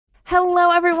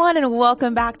Hello, everyone, and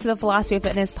welcome back to the Philosophy of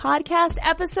Fitness podcast,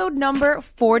 episode number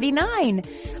 49.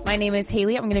 My name is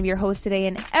Haley. I'm going to be your host today,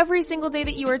 and every single day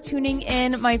that you are tuning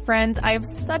in, my friends, I have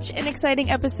such an exciting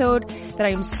episode that I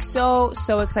am so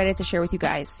excited to share with you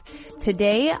guys.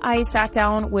 Today, I sat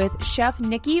down with Chef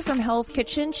Nikki from Hell's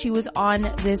Kitchen. She was on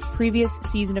this previous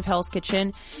season of Hell's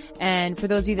Kitchen, and for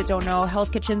those of you that don't know, Hell's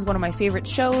Kitchen is one of my favorite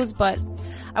shows, but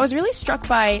I was really struck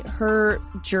by her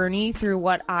journey through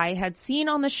what I had seen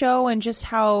on the show and just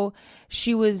how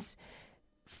she was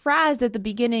frazzed at the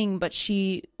beginning, but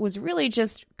she was really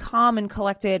just calm and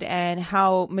collected, and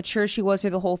how mature she was through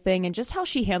the whole thing, and just how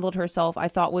she handled herself, I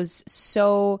thought was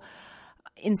so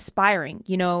inspiring.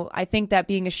 You know, I think that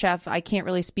being a chef, I can't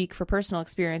really speak for personal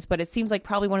experience, but it seems like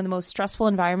probably one of the most stressful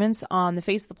environments on the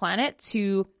face of the planet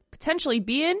to potentially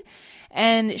be in.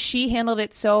 And she handled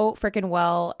it so freaking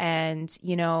well. And,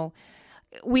 you know,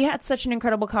 we had such an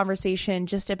incredible conversation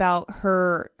just about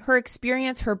her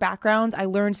experience, her background. I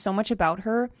learned so much about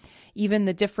her, even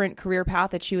the different career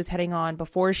path that she was heading on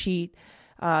before she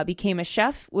became a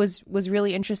chef was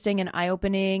really interesting and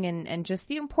eye-opening, and just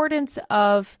the importance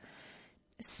of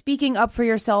speaking up for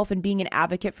yourself and being an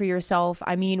advocate for yourself.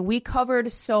 I mean, we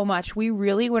covered so much. We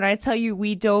really, when I tell you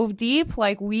we dove deep,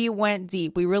 like we went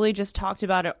deep. We really just talked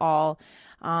about it all.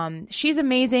 She's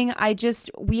amazing.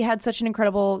 We had such an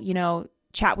incredible,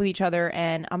 chat with each other,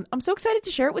 and I'm so excited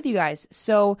to share it with you guys.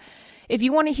 So if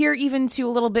you want to hear even a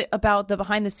little bit about the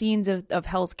behind the scenes of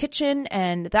Hell's Kitchen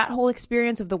and that whole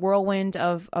experience of the whirlwind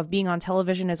of being on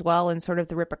television as well, and sort of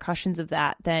the repercussions of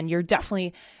that, then you're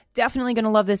definitely going to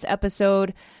love this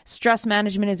episode. Stress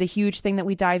management is a huge thing that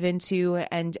we dive into,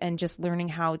 and just learning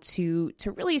how to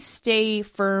really stay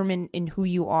firm in who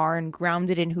you are and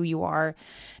grounded in who you are,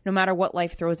 no matter what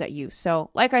life throws at you.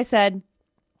 So like I said,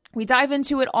 we dive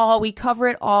into it all. We cover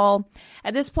it all.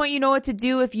 At this point, you know what to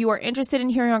do. If you are interested in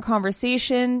hearing our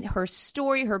conversation, her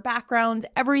story, her background,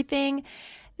 everything,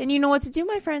 then you know what to do,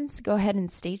 my friends. Go ahead and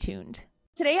stay tuned.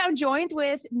 Today, I'm joined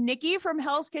with Nikki from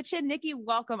Hell's Kitchen. Nikki,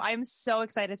 welcome. I'm so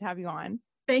excited to have you on.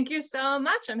 Thank you so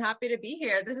much. I'm happy to be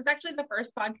here. This is actually the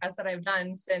first podcast that I've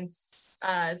done since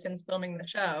filming the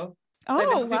show. So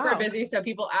I've been super busy. So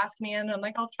people ask me, and I'm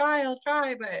like, I'll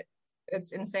try, but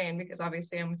it's insane because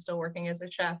obviously I'm still working as a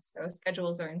chef, so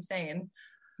schedules are insane.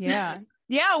 Yeah.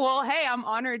 Well, hey, I'm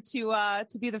honored to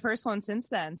be the first one since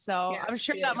then. So yeah, I'm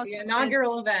sure that must be an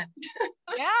inaugural event.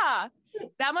 Yeah,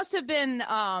 that must have been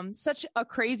such a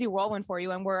crazy whirlwind for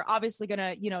you, and we're obviously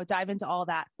gonna dive into all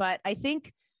that. But I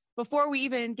think before we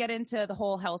even get into the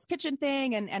whole Hell's Kitchen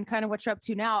thing and kind of what you're up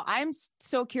to now, I'm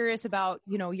so curious about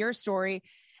your story.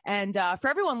 And for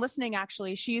everyone listening,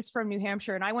 actually, she's from New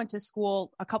Hampshire, and I went to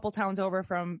school a couple towns over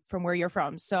from where you're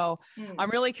from. So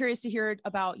I'm really curious to hear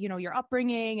about, your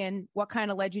upbringing and what kind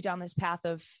of led you down this path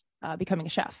of becoming a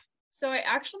chef. So I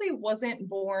actually wasn't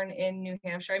born in New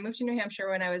Hampshire. I moved to New Hampshire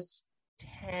when I was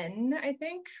 10, I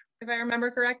think, if I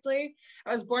remember correctly.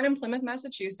 I was born in Plymouth,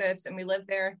 Massachusetts, and we lived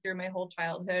there through my whole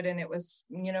childhood. And it was,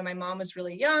 my mom was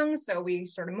really young, so we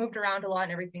sort of moved around a lot,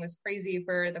 and everything was crazy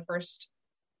for the first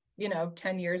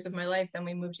 10 years of my life. Then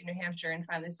we moved to New Hampshire and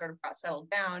finally sort of got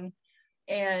settled down.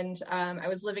 And I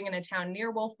was living in a town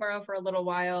near Wolfboro for a little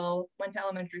while, went to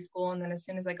elementary school. And then as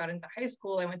soon as I got into high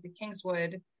school, I went to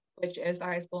Kingswood, which is the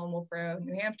high school in Wolfboro,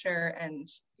 New Hampshire. And,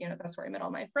 that's where I met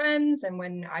all my friends. And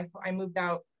when I moved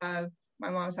out of my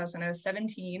mom's house when I was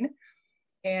 17,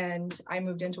 and I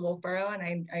moved into Wolfboro,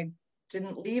 and I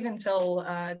didn't leave until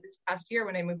this past year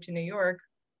when I moved to New York.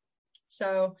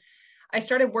 So I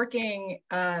started working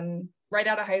right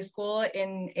out of high school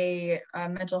in a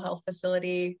mental health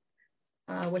facility,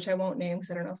 which I won't name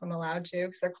because I don't know if I'm allowed to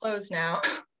because they're closed now.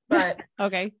 But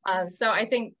okay. So I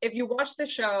think if you watch the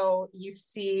show, you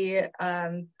see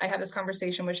I have this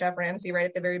conversation with Chef Ramsay right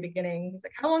at the very beginning. He's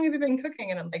like, "How long have you been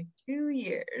cooking?" And I'm like, 2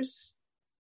 years.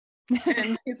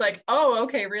 And he's like, "Oh,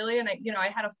 okay, really?" And I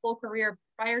had a full career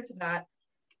prior to that.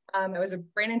 I was a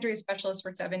brain injury specialist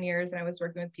for 7 years, and I was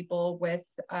working with people with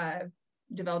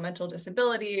developmental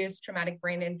disabilities, traumatic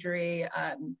brain injury,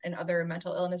 and other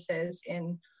mental illnesses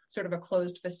in sort of a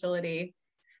closed facility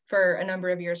for a number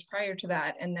of years prior to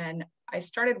that. And then I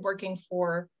started working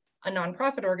for a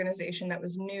nonprofit organization that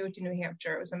was new to New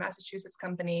Hampshire. It was a Massachusetts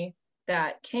company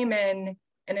that came in,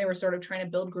 and they were sort of trying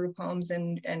to build group homes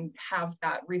and have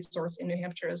that resource in New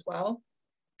Hampshire as well.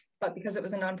 But because it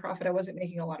was a nonprofit, I wasn't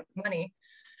making a lot of money.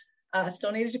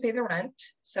 Still needed to pay the rent.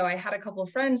 So I had a couple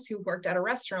of friends who worked at a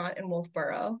restaurant in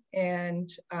Wolfboro, and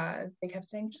they kept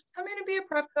saying, "Just come in and be a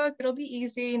prep cook. It'll be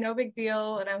easy, no big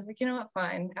deal." And I was like, you know what,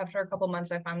 fine. After a couple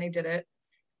months, I finally did it.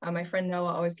 My friend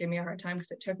Noah always gave me a hard time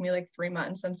because it took me like 3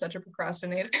 months. I'm such a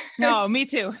procrastinator. No, me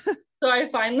too. So I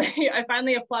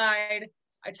finally applied.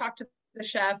 I talked to the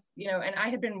chef, and I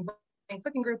had been running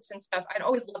cooking groups and stuff. I'd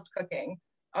always loved cooking,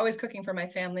 always cooking for my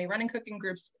family, running cooking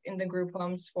groups in the group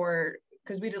homes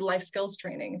because we did life skills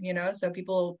training, so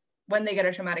people, when they get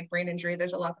a traumatic brain injury,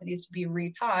 there's a lot that needs to be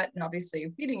retaught. And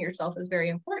obviously feeding yourself is very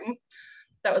important.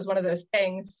 That was one of those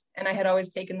things. And I had always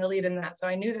taken the lead in that. So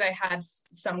I knew that I had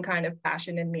some kind of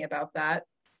passion in me about that.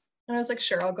 And I was like,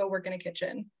 sure, I'll go work in a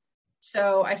kitchen.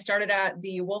 So I started at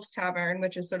the Wolf's Tavern,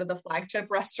 which is sort of the flagship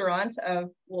restaurant of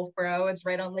Wolfboro. It's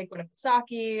right on Lake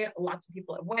Winnipesaukee. Lots of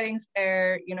people have weddings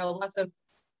there. Lots of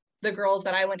the girls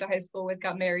that I went to high school with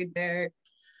got married there.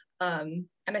 And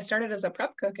I started as a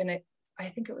prep cook, and I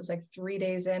think it was like 3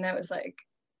 days in, I was like,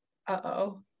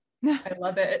 uh-oh, I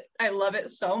love it. I love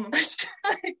it so much.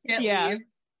 I can't leave.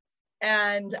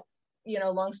 And,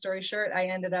 long story short, I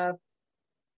ended up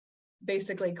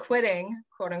basically quitting,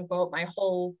 quote unquote, my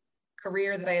whole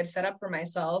career that I had set up for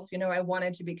myself. I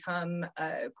wanted to become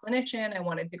a clinician. I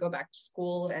wanted to go back to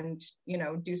school and,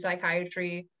 do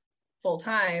psychiatry full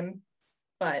time.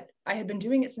 But I had been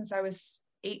doing it since I was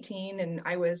 18, and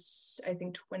I was, I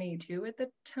think, 22 at the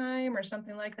time or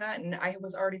something like that. And I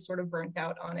was already sort of burnt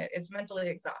out on it. It's mentally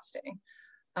exhausting,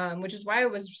 which is why I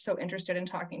was so interested in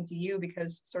talking to you,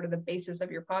 because sort of the basis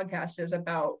of your podcast is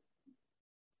about,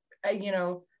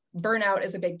 burnout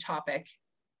is a big topic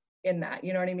in that,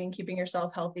 you know what I mean? Keeping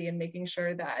yourself healthy and making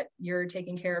sure that you're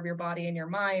taking care of your body and your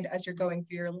mind as you're going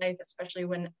through your life, especially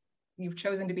when you've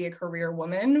chosen to be a career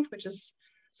woman, which is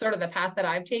sort of the path that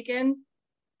I've taken.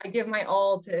 I give my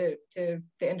all to the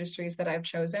industries that I've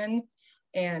chosen,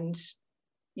 and,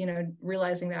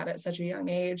 realizing that at such a young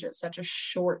age, at such a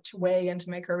short way into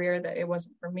my career, that it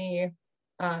wasn't for me,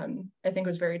 I think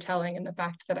was very telling. And the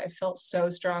fact that I felt so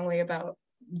strongly about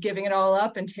giving it all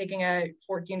up and taking a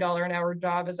 $14 an hour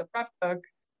job as a prep cook,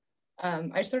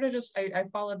 I sort of I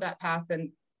followed that path,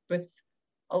 and with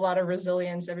a lot of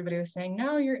resilience. Everybody was saying,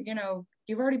 no,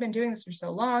 you've already been doing this for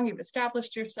so long, you've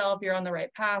established yourself, you're on the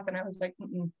right path. And I was like,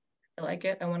 I like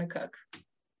it, I want to cook.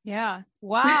 Yeah.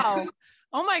 Wow.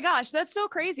 Oh my gosh, that's so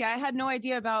crazy. I had no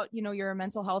idea about, your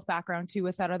mental health background too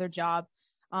with that other job.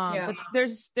 But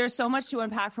there's so much to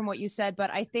unpack from what you said,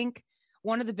 but I think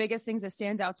one of the biggest things that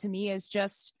stands out to me is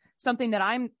just something that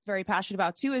I'm very passionate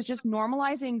about too, is just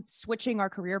normalizing switching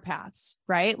our career paths,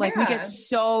 right? Like we get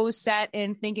so set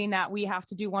in thinking that we have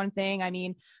to do one thing. I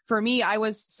mean, for me, I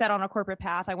was set on a corporate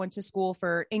path. I went to school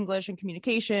for English and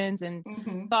communications and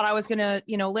thought I was going to,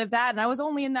 live that. And I was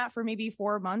only in that for maybe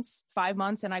 4 months, 5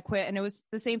 months, and I quit. And it was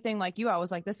the same thing like you. I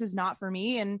was like, this is not for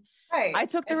me. And I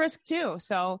took the risk too.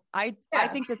 So I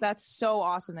think that that's so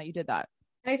awesome that you did that.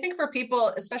 And I think for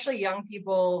people, especially young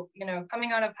people,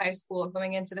 coming out of high school,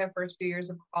 going into their first few years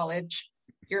of college,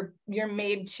 you're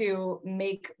made to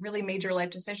make really major life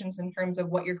decisions in terms of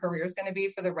what your career is going to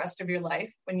be for the rest of your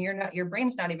life, when your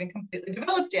brain's not even completely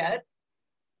developed yet.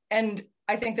 And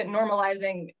I think that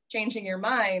normalizing changing your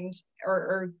mind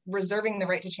or reserving the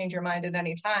right to change your mind at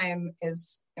any time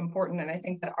is important. And I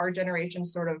think that our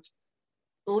generation's sort of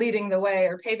leading the way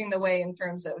or paving the way in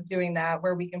terms of doing that,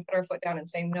 where we can put our foot down and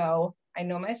say, no, I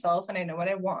know myself and I know what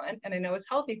I want and I know it's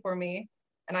healthy for me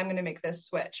and I'm going to make this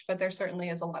switch. But there certainly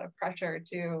is a lot of pressure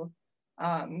to,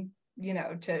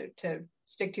 to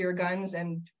stick to your guns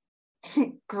and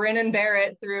grin and bear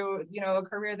it through, a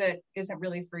career that isn't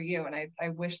really for you. And I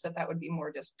wish that would be more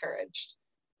discouraged.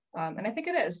 And I think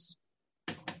it is.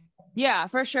 Yeah,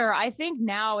 for sure. I think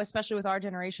now, especially with our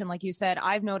generation, like you said,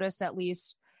 I've noticed at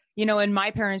least, in my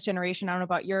parents' generation, I don't know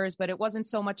about yours, but it wasn't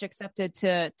so much accepted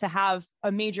to have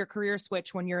a major career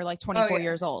switch when you're like 24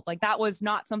 years old. Like that was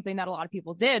not something that a lot of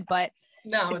people did, but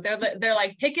no, they're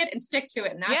like, pick it and stick to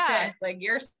it. And that's it. Like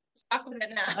you're stuck with it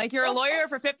now. Like you're a lawyer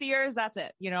for 50 years. That's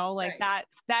it.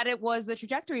 That it was the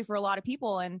trajectory for a lot of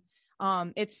people. And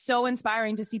it's so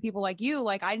inspiring to see people like you.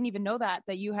 Like I didn't even know that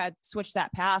you had switched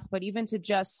that path, but even to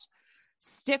just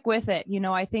stick with it,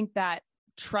 I think that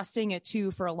trusting it too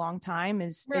for a long time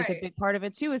is a big part of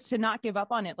it too, is to not give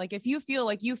up on it. Like if you feel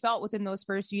like you felt within those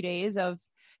first few days of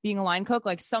being a line cook,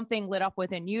 like something lit up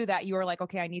within you that you were like,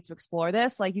 okay, I need to explore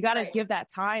this. Like you got to give that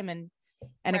time and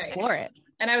explore it.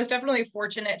 And I was definitely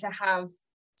fortunate to have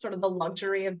sort of the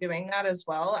luxury of doing that as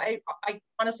well. I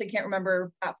honestly can't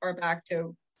remember that far back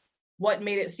to what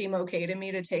made it seem okay to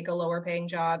me to take a lower paying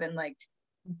job and like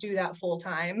do that full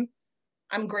time.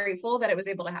 I'm grateful that it was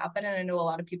able to happen. And I know a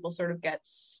lot of people sort of get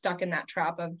stuck in that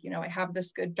trap of, I have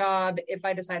this good job. If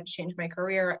I decide to change my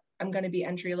career, I'm going to be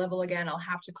entry level again. I'll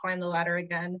have to climb the ladder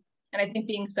again. And I think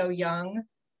being so young,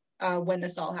 when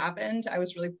this all happened, I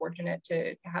was really fortunate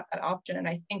to have that option. And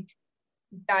I think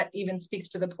that even speaks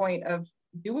to the point of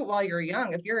do it while you're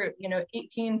young. If you're,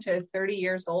 18 to 30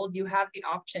 years old, you have the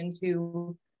option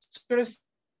to sort of seek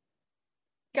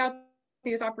out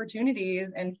these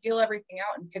opportunities and feel everything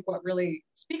out and pick what really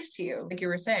speaks to you. Like you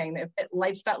were saying, if it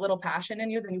lights that little passion in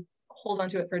you, then you hold on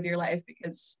to it for dear life,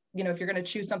 because, if you're going to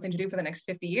choose something to do for the next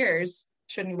 50 years,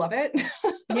 shouldn't you love it?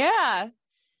 Yeah.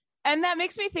 And that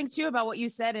makes me think too about what you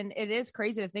said. And it is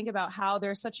crazy to think about how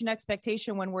there's such an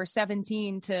expectation when we're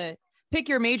 17 to pick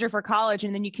your major for college,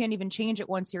 and then you can't even change it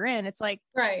once you're in. It's like,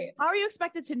 right. How are you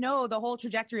expected to know the whole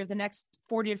trajectory of the next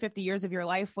 40 to 50 years of your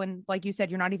life when, like you said,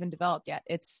 you're not even developed yet?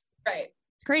 It's right.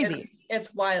 It's crazy.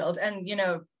 It's wild. And,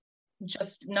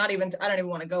 just not even, I don't even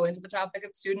want to go into the topic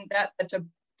of student debt, but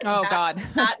God,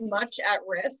 that much at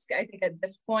risk. I think at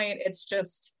this point, it's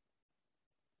just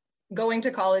going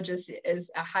to college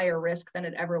is a higher risk than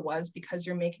it ever was, because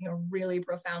you're making a really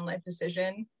profound life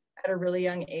decision at a really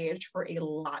young age for a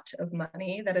lot of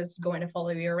money that is going to follow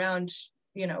you around,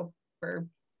 for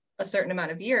a certain amount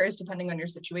of years, depending on your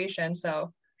situation.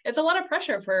 So it's a lot of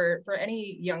pressure for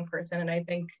any young person. And I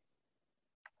think,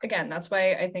 again, that's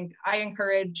why I think I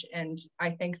encourage, and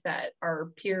I think that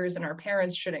our peers and our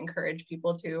parents should encourage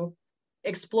people to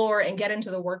explore and get into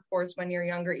the workforce when you're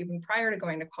younger, even prior to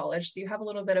going to college. So you have a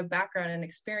little bit of background and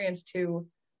experience to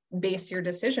base your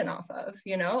decision off of.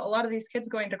 A lot of these kids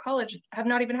going to college have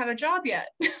not even had a job yet.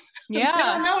 Yeah. They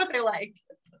don't know what they like.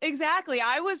 Exactly.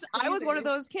 I was one of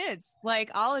those kids.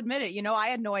 Like, I'll admit it, I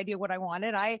had no idea what I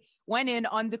wanted. I went in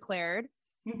undeclared.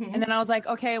 Mm-hmm. And then I was like,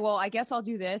 okay, well, I guess I'll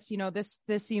do this.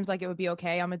 This seems like it would be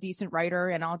okay. I'm a decent writer,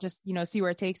 and I'll just, see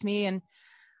where it takes me. And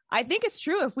I think it's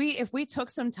true. If we took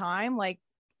some time, like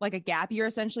a gap year,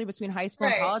 essentially, between high school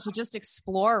and college, to just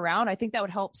explore around, I think that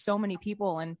would help so many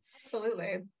people. And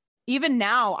absolutely, even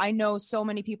now, I know so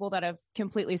many people that have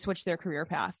completely switched their career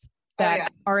path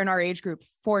that are in our age group,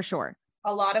 for sure.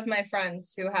 A lot of my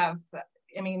friends who have,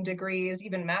 degrees,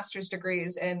 even master's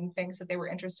degrees in things that they were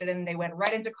interested in, they went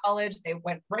right into college. They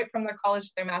went right from their college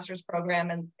to their master's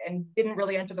program, and didn't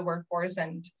really enter the workforce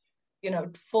and,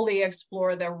 fully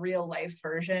explore the real life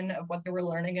version of what they were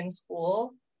learning in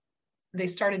school. They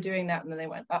started doing that, and then they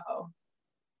went, uh-oh,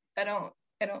 I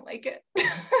don't like it.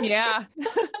 Yeah.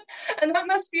 And that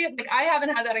must be it. Like, I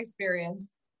haven't had that experience,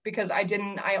 because I did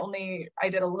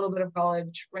a little bit of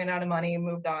college, ran out of money,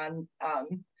 moved on.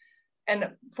 And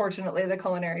fortunately, the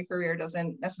culinary career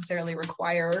doesn't necessarily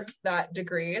require that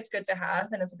degree. It's good to have,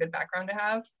 and it's a good background to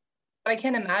have. But I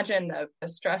can't imagine the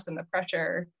stress and the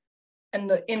pressure and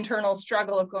the internal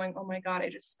struggle of going, oh my God, I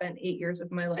just spent 8 years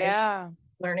of my life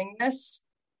learning this,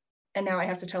 and now I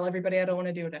have to tell everybody I don't want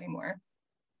to do it anymore.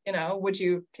 Would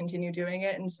you continue doing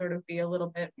it and sort of be a little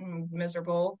bit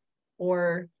miserable,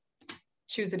 or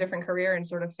choose a different career and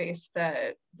sort of face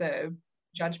the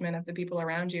judgment of the people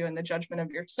around you and the judgment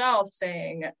of yourself,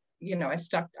 saying,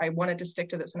 I wanted to stick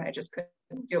to this and I just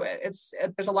couldn't do it.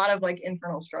 There's a lot of like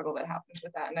internal struggle that happens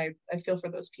with that. And I feel for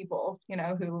those people,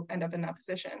 who end up in that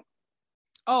position.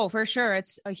 Oh, for sure.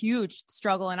 It's a huge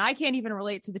struggle. And I can't even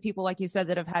relate to the people, like you said,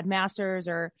 that have had masters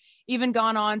or even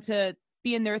gone on to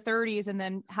be in their 30s and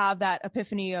then have that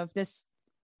epiphany of, this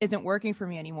isn't working for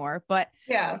me anymore. But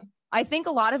yeah, I think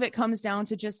a lot of it comes down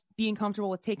to just being comfortable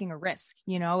with taking a risk,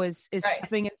 is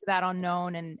stepping into that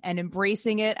unknown and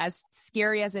embracing it, as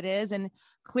scary as it is. And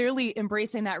clearly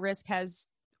embracing that risk has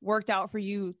worked out for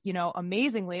you,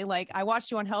 amazingly. Like, I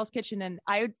watched you on Hell's Kitchen, and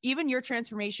even your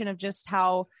transformation of just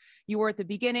how you were at the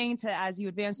beginning to as you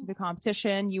advanced through the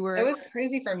competition, it was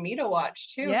crazy for me to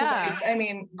watch too. Yeah.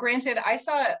 Granted, I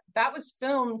saw that was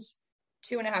filmed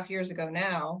 2.5 years ago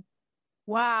now.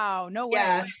 Wow. No way.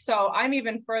 Yeah. So I'm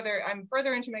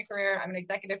further into my career. I'm an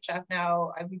executive chef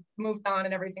now. I've moved on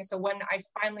and everything. So when I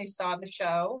finally saw the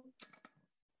show,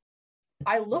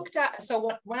 I looked at,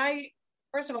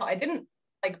 first of all, I didn't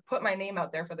put my name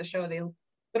out there for the show. They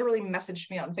literally messaged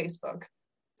me on Facebook.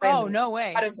 Oh, no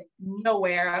way. Out of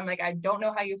nowhere. I'm like, I don't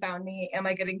know how you found me. Am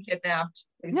I getting kidnapped?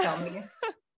 Please tell me.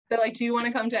 They're like, do you want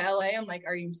to come to LA? I'm like,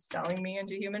 are you selling me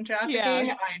into human trafficking?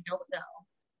 Yeah. I don't know.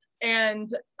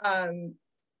 And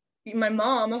my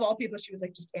mom, of all people, she was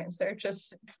like, just answer,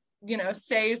 just,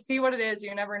 see what it is.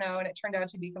 You never know. And it turned out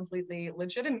to be completely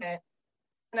legitimate.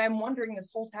 And I'm wondering this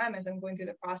whole time as I'm going through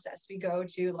the process, we go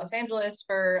to Los Angeles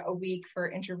for a week for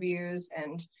interviews,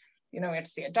 and, we have to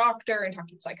see a doctor and talk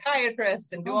to a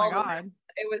psychiatrist and do all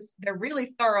this. They're really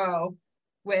thorough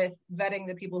with vetting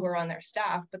the people who are on their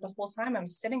staff. But the whole time I'm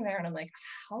sitting there and I'm like,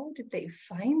 how did they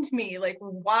find me? Like,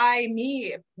 why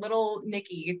me? Little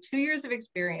Nikki, 2 years of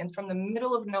experience from the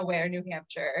middle of nowhere, New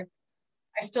Hampshire.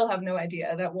 I still have no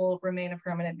idea. That will remain a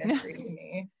permanent mystery to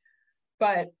me.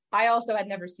 But I also had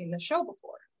never seen the show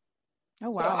before. Oh,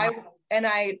 wow. So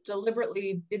I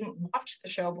deliberately didn't watch the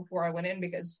show before I went in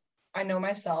because I know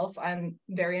myself. I'm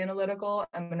very analytical.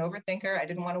 I'm an overthinker. I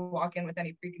didn't want to walk in with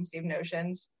any preconceived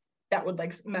notions that would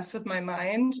like mess with my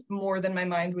mind more than my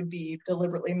mind would be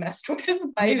deliberately messed with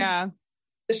by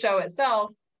the show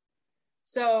itself.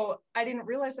 So I didn't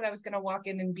realize that I was going to walk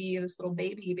in and be this little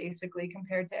baby, basically,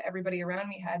 compared to everybody around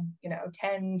me had,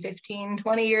 10, 15,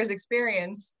 20 years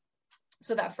experience.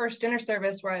 So that first dinner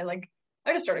service where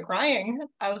I just started crying.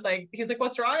 I was like, he's like,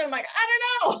 what's wrong? And I'm like, I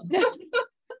don't know.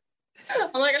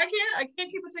 I'm like, I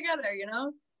can't keep it together,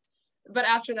 But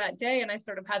after that day, and I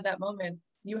sort of had that moment,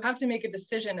 you have to make a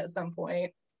decision at some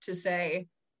point to say,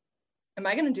 am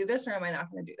I going to do this or am I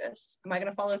not going to do this? Am I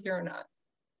going to follow through or not?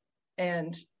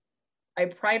 And I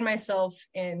pride myself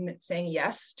in saying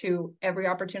yes to every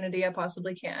opportunity I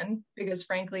possibly can, because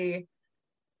frankly,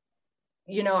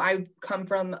 I come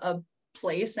from a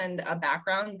place and a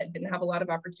background that didn't have a lot of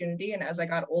opportunity. And as I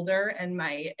got older and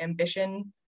my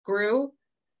ambition grew,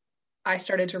 I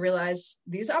started to realize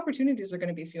these opportunities are going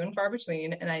to be few and far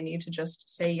between, and I need to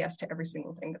just say yes to every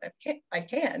single thing that I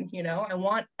can. I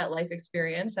want that life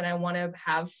experience, and I want to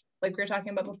have, like we were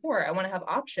talking about before, I want to have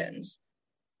options,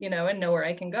 and know where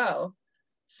I can go.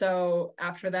 So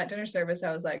after that dinner service,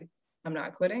 I was like, I'm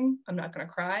not quitting. I'm not going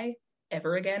to cry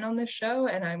ever again on this show,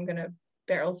 and I'm going to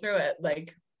barrel through it.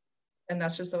 And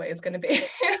that's just the way it's going to be.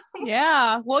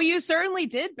 Yeah. Well, you certainly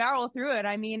did barrel through it.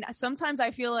 I mean, sometimes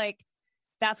I feel like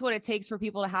that's what it takes for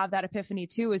people to have that epiphany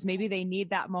too, is maybe they need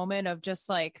that moment of just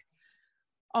like,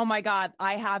 oh my God,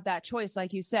 I have that choice.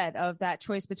 Like you said, of that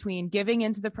choice between giving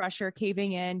into the pressure,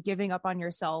 caving in, giving up on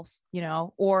yourself,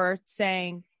 or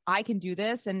saying, I can do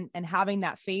this, and having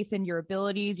that faith in your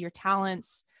abilities, your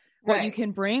talents, what you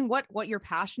can bring, what you're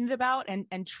passionate about,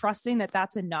 and trusting that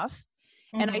that's enough.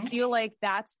 Mm-hmm. And I feel like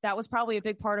that was probably a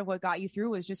big part of what got you through,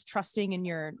 was just trusting in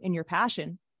your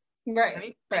passion.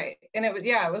 Right. And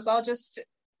it was all just,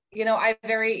 I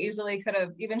very easily could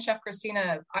have, even Chef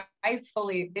Christina,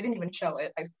 they didn't even show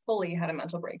it. I fully had a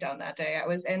mental breakdown that day.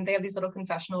 And they have these little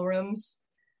confessional rooms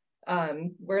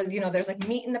where, there's like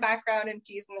meat in the background and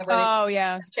cheese in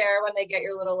the chair when they get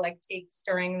your little like takes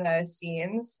during the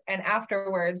scenes. And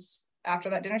afterwards, after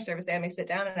that dinner service, they had me sit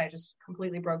down, and I just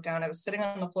completely broke down. I was sitting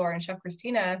on the floor, and Chef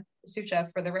Christina, the sous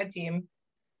chef for the red team,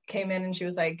 came in, and she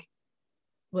was like,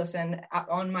 listen,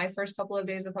 on my first couple of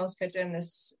days of Hell's Kitchen,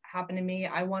 this happened to me.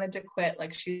 I wanted to quit.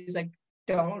 Like, she's like,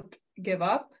 don't give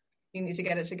up. You need to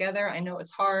get it together. I know it's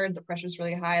hard. The pressure's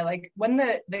really high. Like, when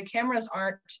the cameras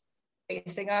aren't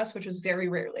facing us, which was very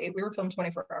rarely, we were filmed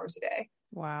 24 hours a day.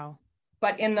 Wow.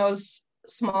 But in those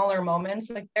smaller moments,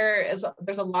 like there's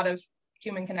a lot of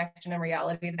human connection and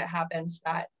reality that happens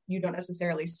that you don't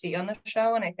necessarily see on the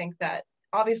show. And I think that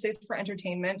obviously it's for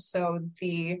entertainment, so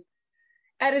the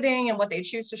editing and what they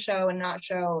choose to show and not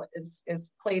show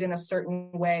is played in a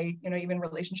certain way. Even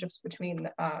relationships between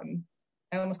I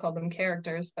almost called them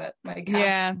characters, but my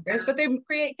characters, but they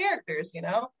create characters.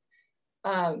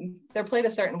 They're played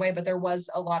a certain way, but there was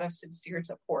a lot of sincere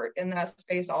support in that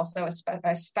space also,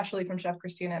 especially from Chef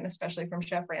Christina and especially from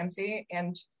Chef Ramsay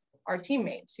and our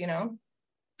teammates.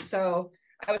 So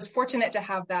I was fortunate to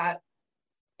have that.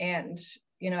 And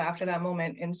after that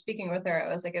moment in speaking with her,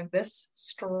 I was like, if this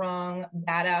strong,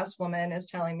 badass woman is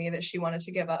telling me that she wanted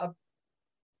to give up,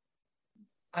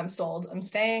 I'm sold. I'm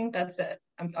staying. That's it.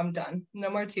 I'm done.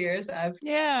 No more tears. I've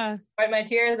wiped my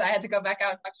tears. I had to go back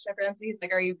out and talk to Chef Ramsay. He's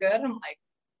like, are you good? I'm like,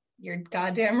 you're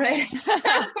goddamn right.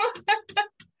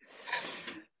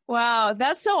 Wow,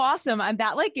 that's so awesome. And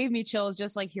that like gave me chills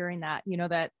just like hearing that,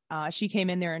 that she came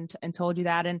in there and told you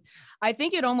that. And I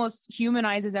think it almost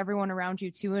humanizes everyone around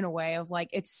you too, in a way of like,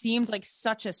 it seems like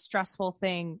such a stressful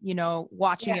thing,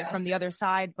 watching it from the other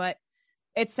side. But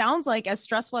it sounds like, as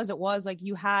stressful as it was, like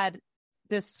you had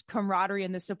this camaraderie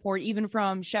and the support, even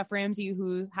from Chef Ramsay,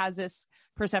 who has this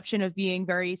perception of being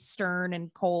very stern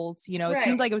and cold. It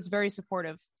seemed like it was very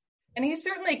supportive. And he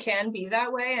certainly can be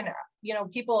that way. And,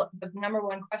 people, the number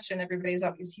one question everybody's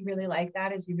up, is he really like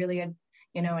that? Is he really an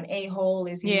a-hole?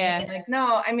 Is he like,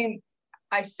 no, I mean,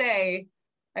 I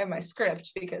have my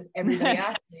script because everybody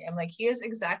asked me. I'm like, he is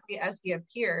exactly as he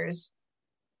appears.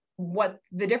 What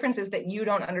the difference is that you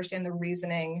don't understand the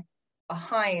reasoning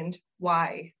behind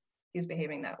why he's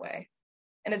behaving that way.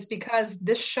 And it's because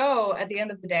this show, at the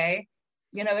end of the day,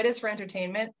 it is for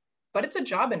entertainment, but it's a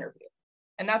job interview.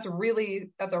 And that's a real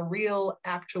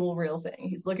thing.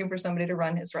 He's looking for somebody to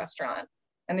run his restaurant.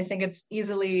 And I think it's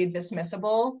easily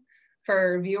dismissible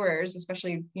for viewers,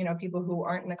 especially, people who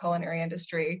aren't in the culinary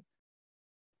industry,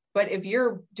 But if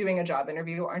you're doing a job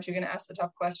interview, aren't you going to ask the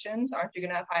tough questions? Aren't you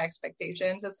going to have high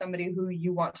expectations of somebody who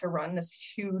you want to run this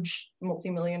huge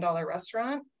multi-million-dollar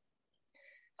restaurant?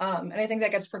 And I think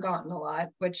that gets forgotten a lot,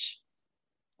 which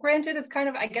granted, it's kind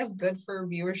of, I guess, good for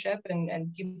viewership,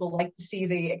 and people like to see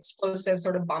the explosive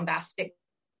sort of bombastic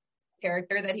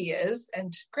character that he is.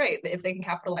 And great, if they can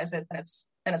capitalize it, then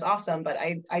it's awesome. But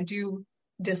I do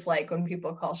dislike when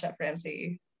people call Chef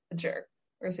Ramsay a jerk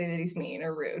or say that he's mean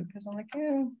or rude, because I'm like,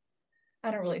 I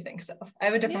don't really think so. I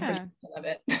have a different perception of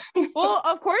it. Well,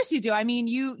 of course you do. I mean,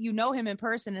 you know him in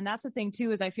person, and that's the thing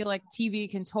too, is I feel like TV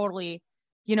can totally,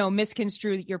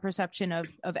 misconstrue your perception of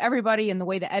everybody and the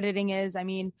way the editing is. I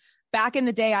mean, back in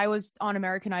the day, I was on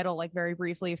American Idol, like very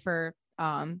briefly for,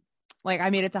 I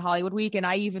made it to Hollywood Week, and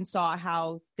I even saw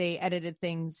how they edited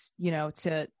things,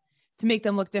 to make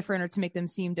them look different or to make them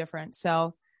seem different.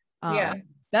 So,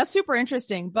 that's super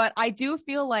interesting. But I do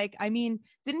feel like, I mean,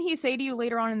 didn't he say to you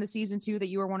later on in the season too, that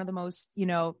you were one of the most,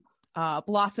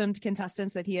 blossomed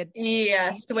contestants that he had?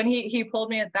 Yes. When he pulled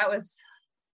me, that was,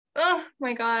 oh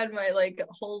my God, my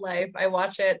whole life. I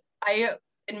watch it. I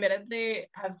admittedly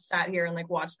have sat here and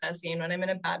watched that scene when I'm in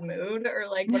a bad mood, or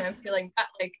when I'm feeling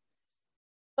bad.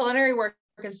 Culinary work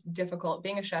is difficult.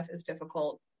 Being a chef is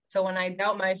difficult. So when I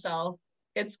doubt myself,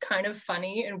 it's kind of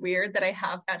funny and weird that I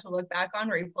have that to look back on,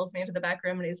 where he pulls me into the back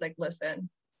room and he's like, listen,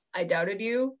 I doubted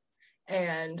you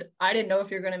and I didn't know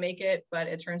if you're going to make it, but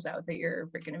it turns out that you're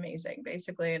freaking amazing,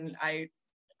 basically. And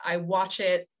I watch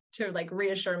it to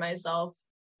reassure myself.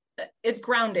 It's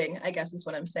grounding, I guess is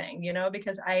what I'm saying,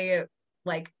 because I,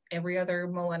 like every other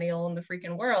millennial in the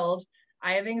freaking world,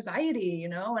 I have anxiety,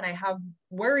 and I have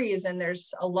worries, and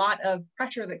there's a lot of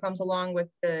pressure that comes along with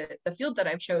the field that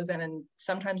I've chosen. And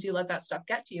sometimes you let that stuff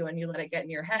get to you and you let it get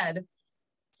in your head.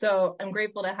 So I'm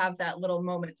grateful to have that little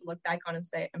moment to look back on and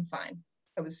say, I'm fine.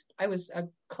 I was a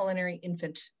culinary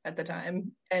infant at the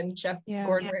time, and Chef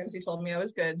Gordon Ramsay told me I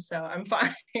was good. So I'm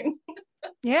fine.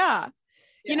 Yeah.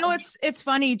 It's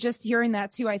funny just hearing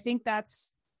that too. I think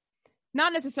that's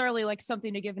not necessarily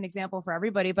something to give an example for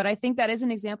everybody, but I think that is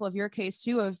an example of your case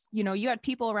too, of, you had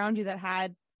people around you that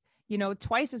had,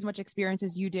 twice as much experience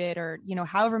as you did, or,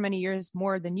 however many years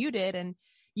more than you did. And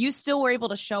you still were able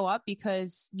to show up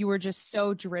because you were just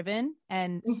so driven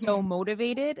and so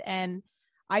motivated. And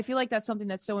I feel like that's something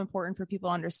that's so important for people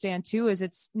to understand too, is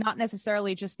it's not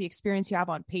necessarily just the experience you have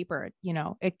on paper.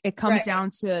 It comes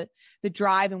down to the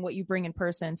drive and what you bring in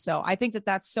person. So I think that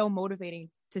that's so motivating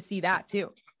to see that too.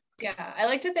 Yeah, I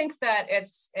like to think that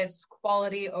it's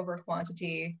quality over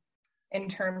quantity in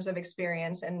terms of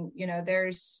experience. And,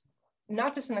 there's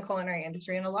not just in the culinary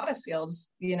industry, in a lot of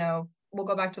fields, we'll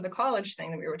go back to the college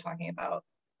thing that we were talking about.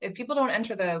 If people don't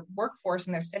enter the workforce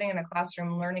and they're sitting in a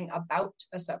classroom learning about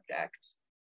a subject,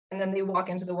 and then they walk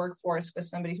into the workforce with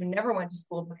somebody who never went to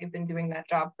school, but they've been doing that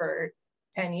job for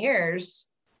 10 years,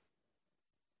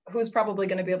 who's probably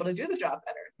going to be able to do the job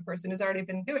better? The person who's already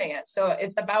been doing it. So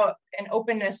it's about an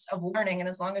openness of learning. And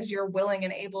as long as you're willing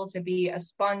and able to be a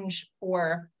sponge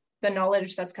for the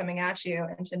knowledge that's coming at you,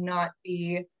 and to not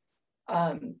be,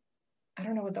 I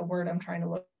don't know what the word I'm trying to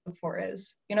look for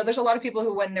is. There's a lot of people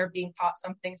who, when they're being taught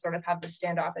something, sort of have the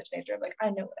standoffish nature of I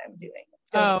know what I'm doing.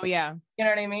 Oh, yeah. You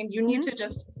know what I mean? You need to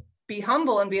just be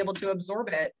humble and be able to absorb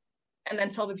it, and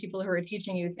then tell the people who are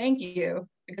teaching you, thank you,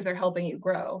 because they're helping you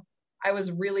grow. I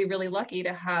was really, really lucky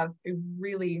to have a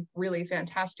really, really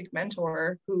fantastic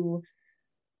mentor who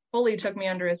fully took me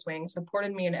under his wing,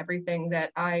 supported me in everything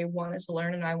that I wanted to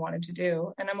learn and I wanted to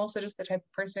do. And I'm also just the type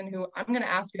of person who, I'm going to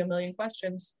ask you a million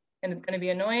questions, and it's going to be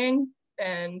annoying,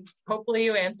 and hopefully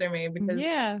you answer me, because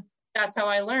that's how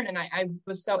I learn. And I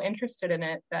was so interested in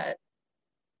it that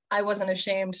I wasn't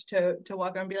ashamed to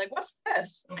walk around and be like, what's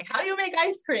this? I'm like, how do you make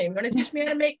ice cream? You want to teach me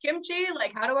how to make kimchi?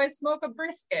 How do I smoke a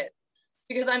brisket?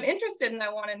 Because I'm interested and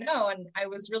I want to know. And I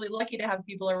was really lucky to have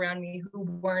people around me who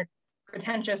weren't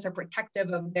pretentious or protective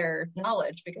of their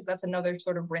knowledge, because that's another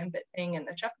sort of rampant thing in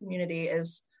the chef community,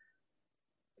 is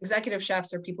executive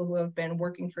chefs or people who have been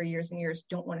working for years and years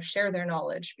don't want to share their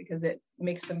knowledge, because it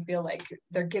makes them feel like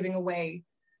they're giving away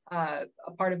a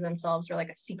part of themselves, or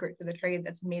a secret to the trade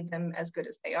that's made them as good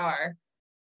as they are.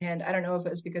 And I don't know if it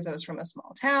was because I was from a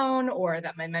small town, or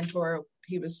that my mentor,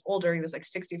 he was older, he was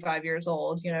 65 years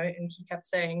old, and he kept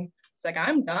saying, it's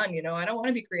I'm done, I don't want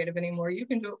to be creative anymore. You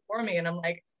can do it for me. And I'm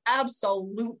like,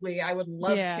 absolutely, I would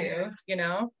love to,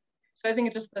 So I think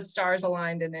it just, the stars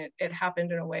aligned, and it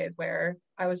happened in a way where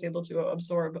I was able to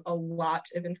absorb a lot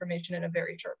of information in a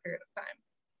very short period of time.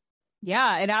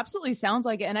 Yeah, it absolutely sounds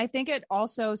like it. And I think it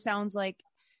also sounds like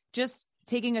just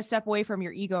taking a step away from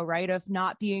your ego, right? Of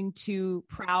not being too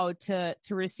proud to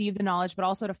receive the knowledge, but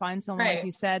also to find someone, like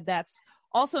you said, that's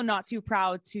also not too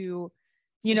proud to,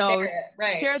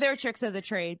 share their tricks of the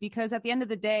trade. Because at the end of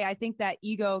the day, I think that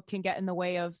ego can get in the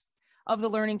way of the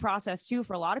learning process too,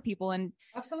 for a lot of people. And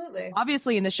absolutely,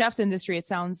 obviously in the chef's industry, it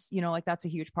sounds, like that's a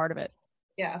huge part of it.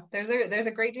 Yeah. There's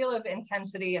a great deal of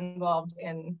intensity involved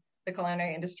in the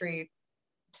culinary industry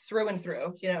through and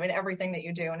through, in everything that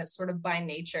you do. And it's sort of by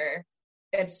nature.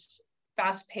 It's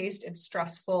fast paced, it's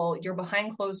stressful, you're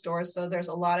behind closed doors. So there's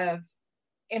a lot of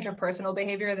interpersonal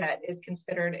behavior that is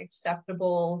considered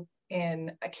acceptable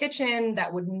in a kitchen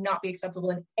that would not be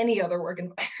acceptable in any other work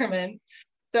environment.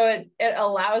 So it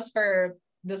allows for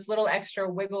this little extra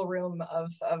wiggle room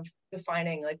of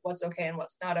defining like what's okay and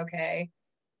what's not okay.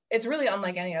 It's really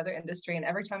unlike any other industry. And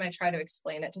every time I try to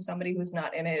explain it to somebody who's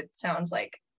not in it, it sounds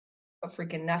like a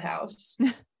freaking nut house,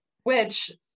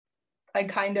 which I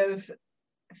kind of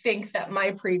think that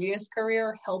my previous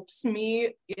career helps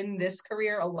me in this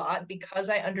career a lot, because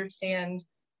I understand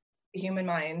the human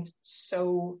mind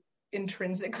so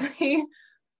intrinsically.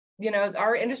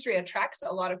 Our industry attracts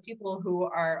a lot of people who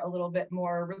are a little bit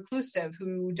more reclusive,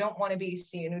 who don't want to be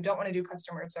seen, who don't want to do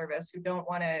customer service, who don't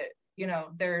want to,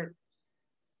 they're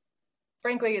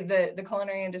frankly, the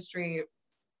culinary industry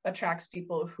attracts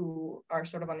people who are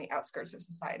sort of on the outskirts of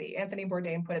society. Anthony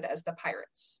Bourdain put it as the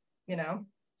pirates,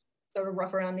 sort of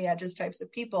rough around the edges types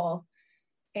of people.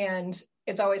 And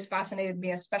it's always fascinated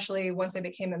me, especially once I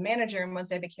became a manager and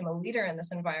once I became a leader in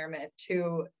this environment,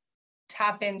 to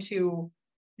tap into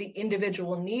the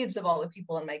individual needs of all the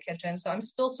people in my kitchen. So I'm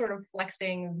still sort of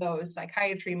flexing those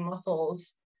psychiatry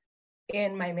muscles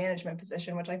in my management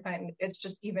position, which I find it's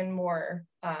just even more,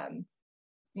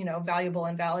 valuable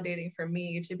and validating for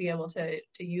me to be able to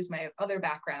use my other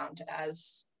background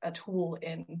as a tool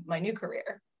in my new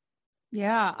career.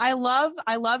 Yeah, I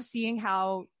love seeing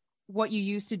how what you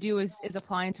used to do is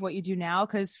applying to what you do now.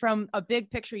 Because from a big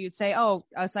picture, you'd say, oh,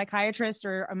 a psychiatrist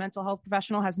or a mental health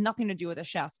professional has nothing to do with a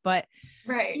chef. But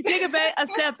you take a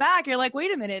step back, you're like,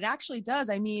 wait a minute, it actually does.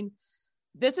 I mean,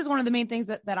 this is one of the main things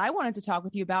that I wanted to talk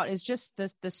with you about, is just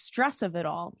the stress of it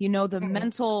all, the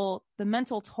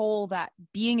mental toll that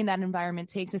being in that environment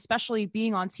takes, especially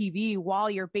being on TV while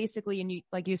you're basically, and you,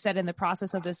 like you said, in the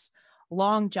process of this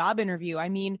long job interview. I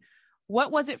mean,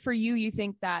 what was it for you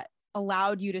think that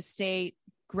allowed you to stay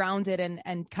grounded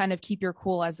and kind of keep your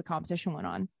cool as the competition went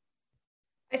on?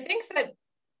 I think that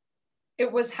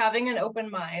it was having an open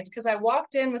mind, because I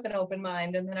walked in with an open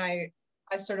mind, and then I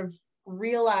sort of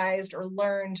realized or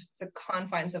learned the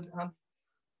confines of the competition.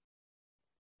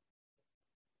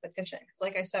 Because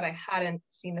like I said, I hadn't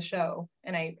seen the show,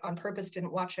 and I on purpose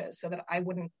didn't watch it so that I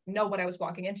wouldn't know what I was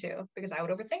walking into, because I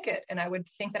would overthink it, and I would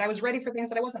think that I was ready for things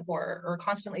that I wasn't for, or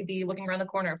constantly be looking around the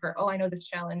corner for, oh, I know this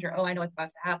challenge, or oh, I know what's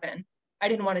about to happen. I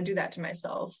didn't want to do that to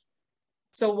myself.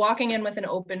 So walking in with an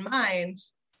open mind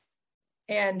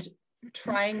and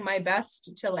trying my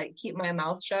best to like keep my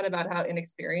mouth shut about how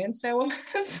inexperienced I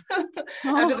was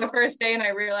after the first day. And I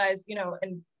realized,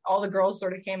 and all the girls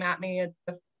sort of came at me at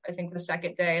I think the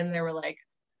second day, and they were like,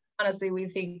 honestly, we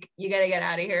think you got to get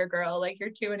out of here, girl. Like,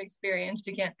 you're too inexperienced.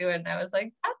 You can't do it. And I was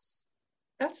like,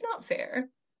 that's not fair,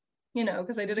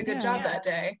 because I did a good job that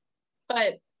day.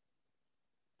 But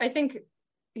I think,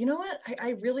 you know what?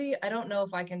 I don't know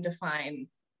if I can define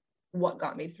what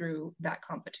got me through that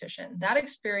competition. That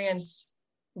experience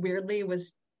weirdly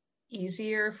was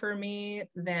easier for me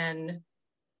than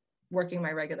working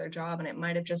my regular job. And it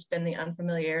might have just been the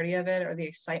unfamiliarity of it, or the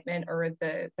excitement, or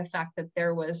the fact that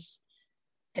there was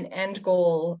an end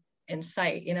goal in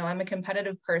sight. I'm a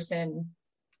competitive person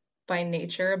by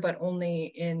nature, but only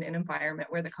in an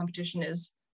environment where the competition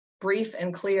is brief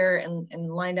and clear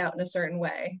and lined out in a certain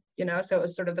way, so it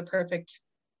was sort of the perfect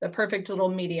little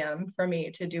medium for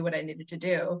me to do what I needed to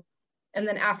do. And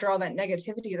then after all that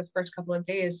negativity, the first couple of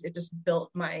days, it just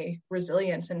built my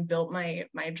resilience and built my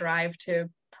drive to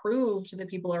prove to the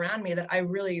people around me that I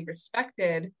really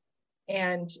respected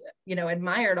and,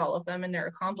 admired all of them and their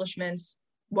accomplishments,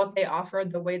 what they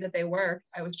offered, the way that they worked.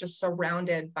 I was just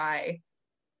surrounded by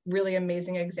really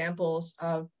amazing examples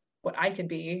of what I could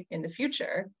be in the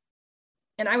future.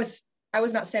 And I was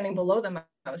not standing below them.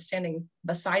 I was standing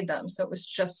beside them. So it was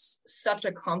just such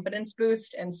a confidence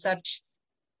boost and such,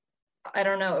 I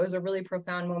don't know, it was a really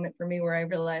profound moment for me where I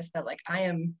realized that like, I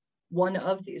am one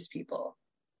of these people,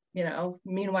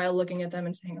 meanwhile looking at them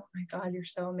and saying, oh my God, you're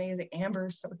so amazing.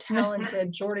 Amber's so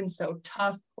talented. Jordan's so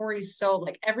tough. Corey's so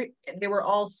they were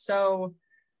all so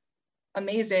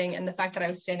amazing. And the fact that I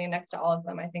was standing next to all of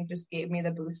them, I think just gave me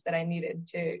the boost that I needed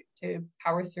to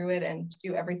power through it and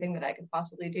do everything that I could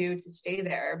possibly do to stay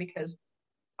there, because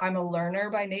I'm a learner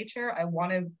by nature. I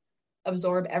want to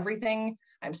absorb everything.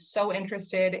 I'm so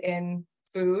interested in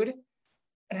food.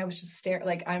 And I was just staring,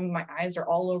 like my eyes are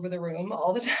all over the room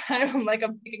all the time. I'm like,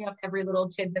 I'm picking up every little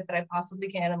tidbit that I possibly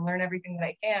can and learn everything that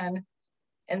I can.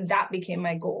 And that became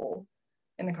my goal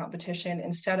in the competition.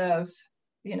 Instead of,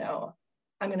 you know,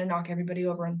 I'm going to knock everybody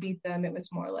over and beat them. It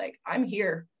was more like, I'm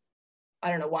here. I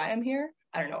don't know why I'm here.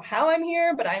 I don't know how I'm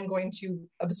here, but I'm going to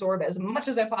absorb as much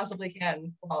as I possibly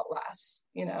can while it lasts,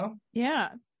 you know? Yeah.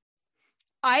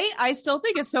 I still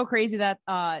think it's so crazy that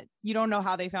you don't know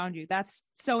how they found you. That's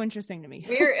so interesting to me.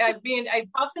 Weird. It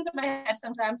pops into my head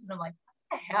sometimes and I'm like,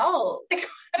 what the hell? Like,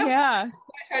 yeah.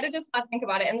 I try to just not think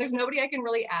about it. And there's nobody I can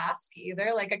really ask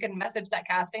either. Like I can message that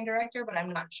casting director, but I'm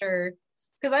not sure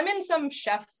because I'm in some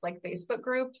chef like Facebook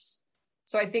groups.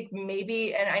 So I think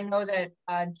maybe, and I know that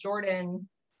Jordan,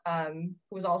 who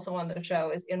was also on the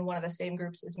show, is in one of the same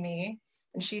groups as me.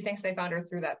 And she thinks they found her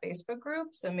through that Facebook group.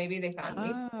 So maybe they found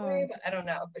me that way, but I don't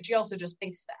know. But she also just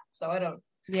thinks that. So I don't.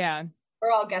 Yeah.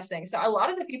 We're all guessing. So a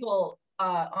lot of the people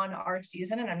on our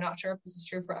season, and I'm not sure if this is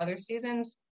true for other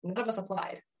seasons, none of us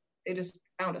applied. They just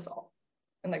found us all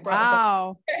and like brought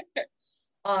us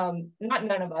up. Not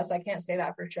none of us. I can't say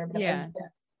that for sure. But a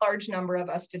large number of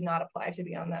us did not apply to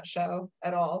be on that show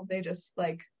at all. They just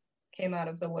like came out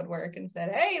of the woodwork and said,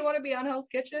 hey, you want to be on Hell's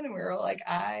Kitchen? And we were all like,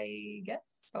 I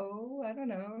guess so. I don't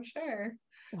know. Sure.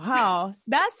 Wow.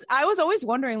 I was always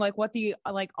wondering like what the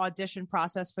like audition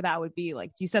process for that would be.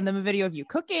 Like, do you send them a video of you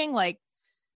cooking? Like,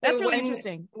 that's really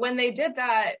interesting. When they did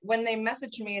that, when they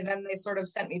messaged me, then they sort of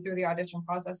sent me through the audition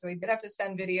process. So we did have to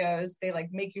send videos. They like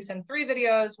make you send 3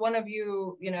 videos, one of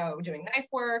you, you know, doing knife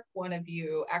work, one of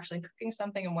you actually cooking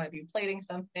something, and one of you plating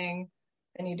something.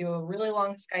 Then you do a really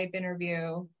long Skype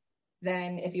interview.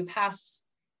 Then if you pass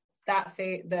that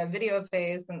phase, the video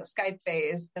phase, then the Skype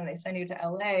phase, then they send you to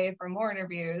LA for more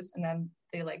interviews. And then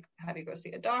they like have you go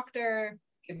see a doctor,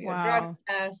 give you a drug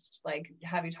test, like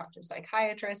have you talk to a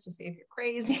psychiatrist to see if you're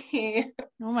crazy.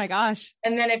 Oh my gosh.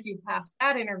 And then if you pass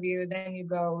that interview, then you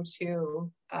go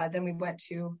to, then we went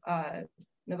to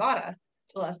Nevada,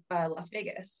 to Las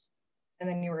Vegas. And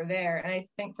then you were there. And I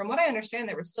think from what I understand,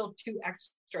 there were still 2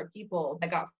 extra people that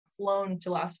got flown to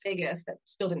Las Vegas that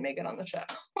still didn't make it on the show.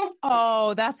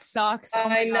 Oh, that sucks. Oh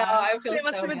I know. I feel they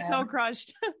must have been so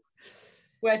crushed.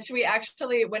 Which we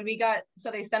actually, when we got,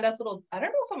 so they send us little, I don't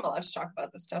know if I'm allowed to talk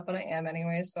about this stuff, but I am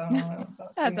anyway. So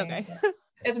that's okay.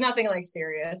 It's nothing like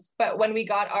serious. But when we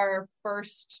got our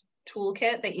first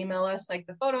toolkit, they email us like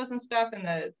the photos and stuff and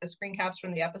the screen caps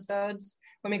from the episodes.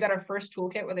 When we got our first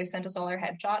toolkit where they sent us all our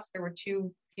headshots, there were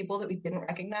 2 people that we didn't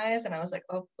recognize, and I was like,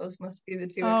 oh, those must be the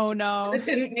 2 that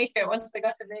didn't make it once they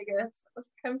got to Vegas.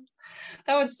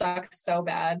 That would suck so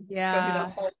bad. Yeah, go through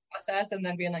that whole process and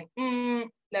then being like,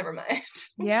 never mind.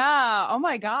 Yeah. Oh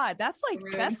my god, that's like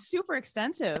that's super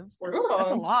extensive. Brutal.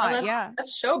 That's a lot.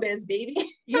 That's showbiz, baby.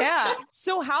 Yeah.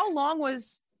 So how long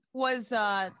was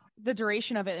the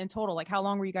duration of it in total? Like, how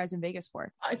long were you guys in Vegas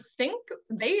for? I think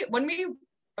when we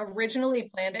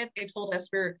originally planned it, they told us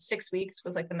 6 weeks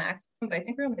was like the maximum, but I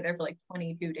think we were only there for like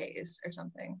 22 days or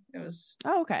something. It was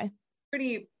okay,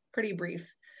 pretty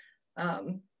brief. I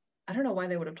don't know why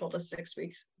they would have told us 6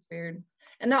 weeks. Weird.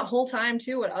 And that whole time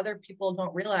too, what other people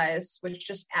don't realize, which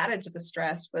just added to the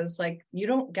stress, was like, you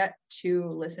don't get to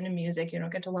listen to music, you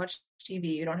don't get to watch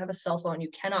TV, you don't have a cell phone, you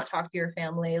cannot talk to your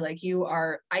family, like you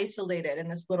are isolated in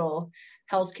this little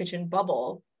Hell's Kitchen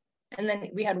bubble. And then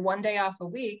we had 1 day off a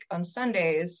week on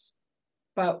Sundays,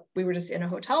 but we were just in a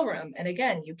hotel room. And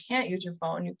again, you can't use your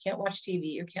phone, you can't watch TV,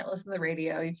 you can't listen to the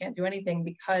radio, you can't do anything,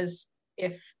 because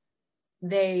if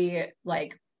they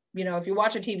like, you know, if you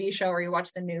watch a TV show or you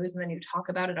watch the news and then you talk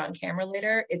about it on camera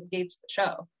later, it dates the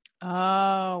show.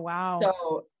 Oh, wow.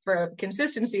 So for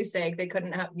consistency's sake, they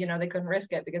couldn't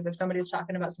risk it, because if somebody's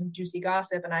talking about some juicy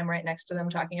gossip and I'm right next to them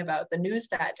talking about the news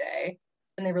that day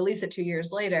and they release it 2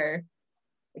 years later,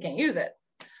 they can't use it.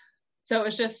 So it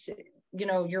was just, you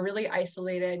know, you're really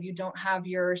isolated. You don't have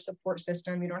your support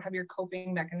system. You don't have your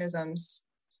coping mechanisms.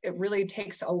 It really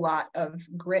takes a lot of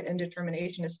grit and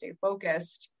determination to stay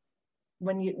focused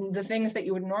when the things that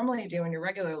you would normally do in your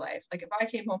regular life. Like if I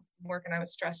came home from work and I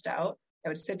was stressed out, I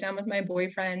would sit down with my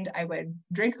boyfriend, I would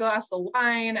drink a glass of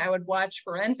wine, I would watch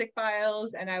Forensic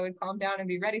Files, and I would calm down and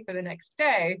be ready for the next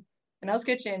day. In Hell's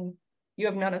Kitchen, you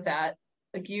have none of that.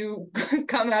 Like you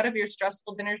come out of your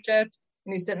stressful dinner shift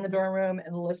and you sit in the dorm room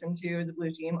and listen to the blue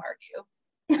team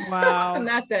argue. Wow. And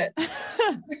that's it.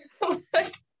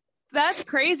 That's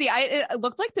crazy. It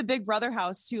looked like the Big Brother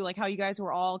house too, like how you guys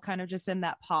were all kind of just in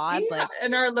that pod, like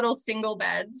in our little single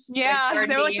beds. Yeah,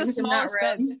 they're like the smallest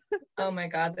beds. Oh my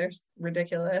god, they're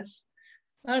ridiculous.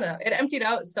 I don't know. It emptied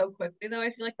out so quickly though.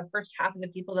 I feel like the first half of the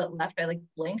people that left, I like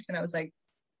blinked and I was like,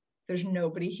 there's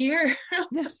nobody here.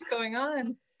 What's going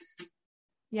on?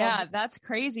 Yeah, that's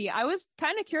crazy. I was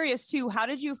kind of curious too. How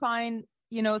did you find,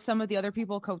 some of the other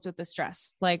people coped with the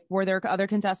stress? Like, were there other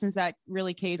contestants that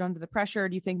really caved under the pressure? Or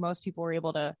do you think most people were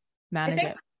able to manage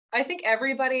it? I think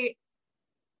everybody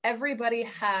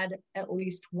had at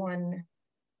least one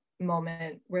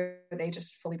moment where they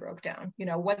just fully broke down,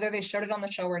 whether they showed it on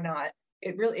the show or not.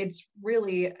 It's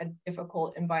really a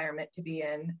difficult environment to be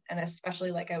in. And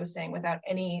especially, like I was saying, without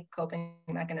any coping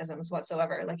mechanisms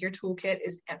whatsoever, like your toolkit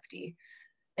is empty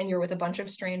and you're with a bunch of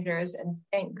strangers. And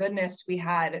thank goodness we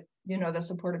had, the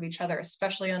support of each other,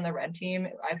 especially on the red team.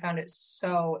 I found it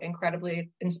so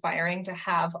incredibly inspiring to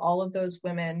have all of those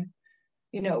women,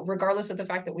 regardless of the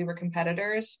fact that we were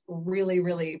competitors, really,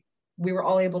 really, we were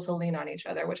all able to lean on each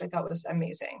other, which I thought was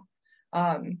amazing.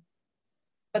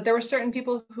 But there were certain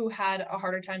people who had a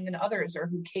harder time than others, or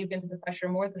who caved into the pressure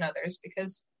more than others,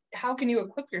 because how can you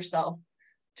equip yourself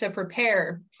to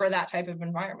prepare for that type of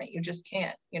environment? You just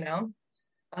can't,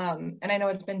 and I know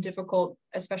it's been difficult,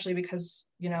 especially because,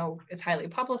 it's highly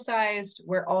publicized.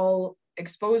 We're all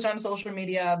exposed on social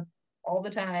media all the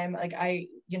time. Like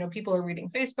people are reading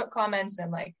Facebook comments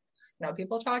and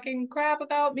people talking crap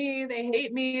about me. They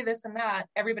hate me, this and that.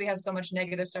 Everybody has so much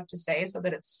negative stuff to say, so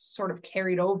that it's sort of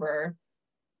carried over.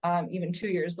 Even 2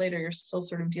 years later, you're still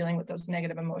sort of dealing with those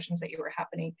negative emotions that you were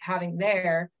having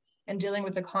there, and dealing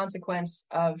with the consequence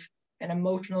of an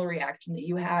emotional reaction that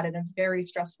you had in a very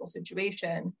stressful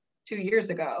situation 2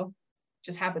 years ago,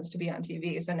 just happens to be on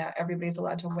TV. So now everybody's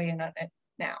allowed to weigh in on it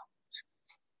now.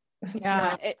 It's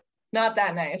not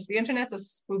that nice. The internet's a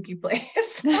spooky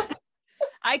place.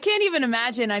 I can't even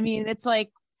imagine. I mean, it's like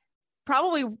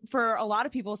probably for a lot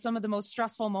of people, some of the most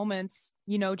stressful moments,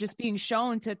 just being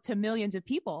shown to millions of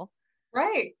people.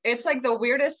 Right. It's like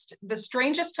the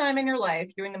strangest time in your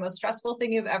life, doing the most stressful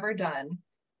thing you've ever done,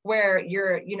 where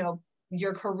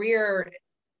your career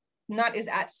not is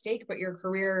at stake, but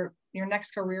your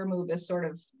next career move is sort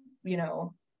of,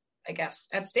 I guess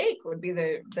at stake would be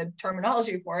the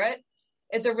terminology for it.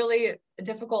 It's a really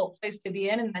difficult place to be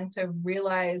in, and then to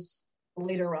realize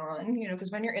later on,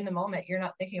 because when you're in the moment, you're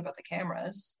not thinking about the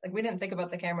cameras. Like, we didn't think about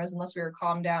the cameras unless we were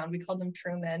calmed down. We called them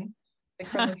Truman, like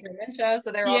from the Truman Show.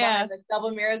 So they were all behind the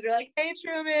double mirrors. We're like, hey,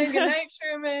 Truman, good night,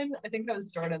 Truman. I think that was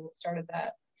Jordan that started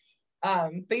that.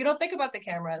 But you don't think about the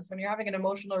cameras when you're having an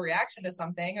emotional reaction to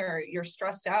something, or you're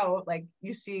stressed out. Like,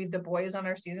 you see the boys on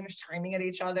our season are screaming at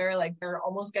each other, like they're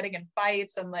almost getting in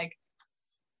fights, and like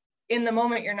in the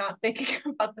moment you're not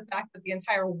thinking about the fact that the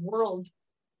entire world,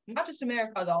 not just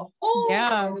America, the whole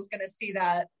world is going to see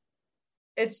that.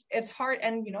 It's hard,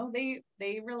 and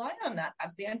they rely on that.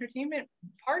 That's the entertainment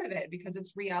part of it, because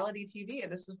it's reality TV.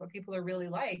 This is what people are really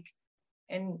like,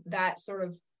 and that sort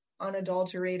of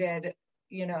unadulterated,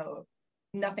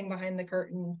 nothing behind the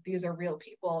curtain, these are real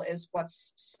people, is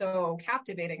what's so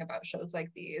captivating about shows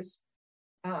like these.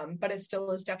 But it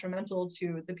still is detrimental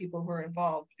to the people who are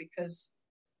involved, because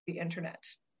the internet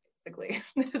basically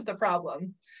is the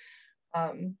problem.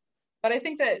 But I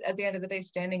think that at the end of the day,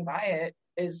 standing by it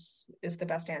is the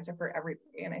best answer for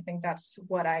everybody. And I think that's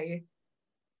what I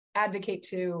advocate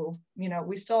to.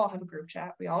 We still all have a group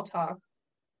chat. We all talk.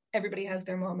 Everybody has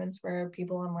their moments where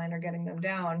people online are getting them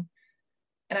down.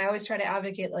 And I always try to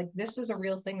advocate, like, this is a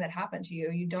real thing that happened to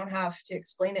you. You don't have to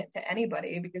explain it to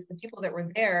anybody, because the people that were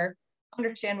there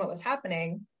understand what was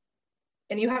happening.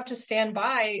 And you have to stand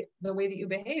by the way that you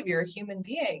behave. You're a human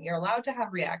being. You're allowed to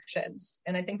have reactions.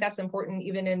 And I think that's important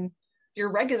even in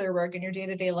your regular work and your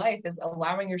day-to-day life, is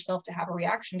allowing yourself to have a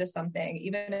reaction to something,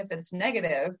 even if it's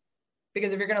negative.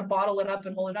 Because if you're going to bottle it up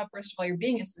and hold it up, first of all, you're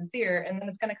being insincere, and then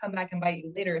it's going to come back and bite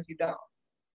you later if you don't,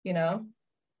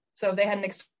 So if they hadn't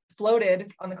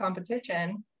exploded on the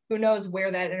competition, who knows where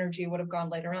that energy would have gone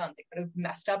later on. They could have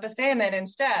messed up a salmon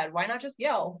instead. Why not just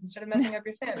yell instead of messing up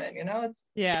your salmon?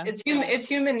 It's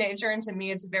human nature. And to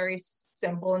me, it's very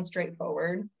simple and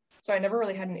straightforward. So I never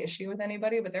really had an issue with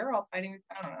anybody, but they're all fighting.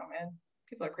 I don't know, man.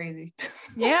 People are crazy.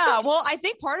 Yeah. Well, I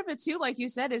think part of it too, like you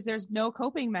said, is there's no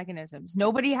coping mechanisms.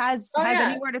 Nobody has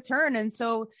anywhere to turn. And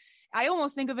so I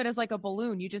almost think of it as like a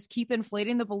balloon. You just keep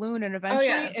inflating the balloon, and eventually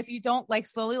if you don't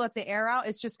slowly let the air out,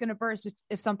 it's just going to burst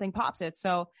if something pops it.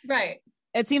 So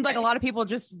it seemed like a lot of people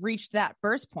just reached that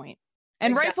burst point,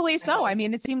 and rightfully so. I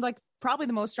mean, it seemed like probably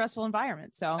the most stressful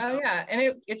environment. So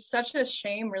and it's such a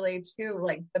shame, really, too.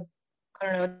 Like, I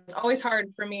don't know, it's always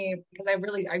hard for me, because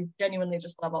I genuinely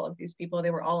just love all of these people.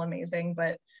 They were all amazing,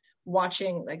 but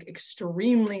watching like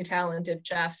extremely talented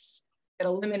chefs get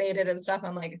eliminated and stuff,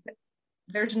 I'm like,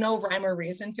 there's no rhyme or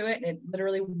reason to it. And it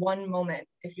literally, one moment,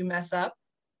 if you mess up,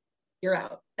 you're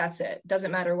out. That's it.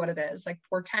 Doesn't matter what it is. Like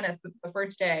poor Kenneth, the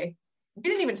first day, we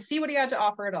didn't even see what he had to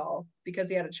offer at all because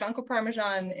he had a chunk of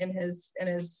Parmesan in his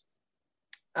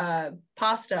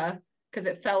pasta because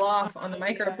it fell off on the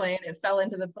microplane. It fell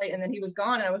into the plate and then he was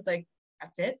gone. And I was like,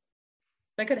 that's it.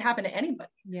 That could happen to anybody.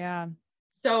 Yeah.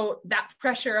 So that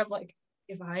pressure of like,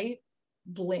 if I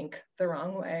blink the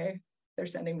wrong way, they're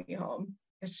sending me home.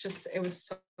 It was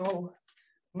so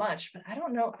much, but I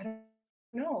don't know.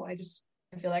 I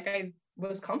feel like I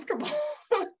was comfortable.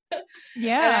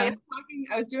 Yeah. And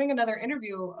I was doing another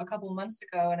interview a couple months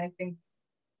ago, and I think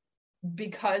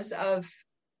because of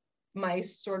my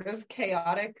sort of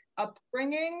chaotic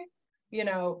upbringing, you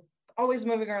know, always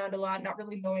moving around a lot, not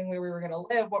really knowing where we were going to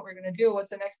live, what we're going to do,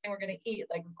 what's the next thing we're going to eat,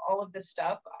 like all of this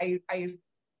stuff, I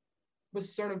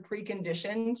was sort of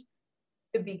preconditioned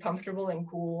to be comfortable and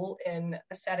cool in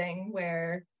a setting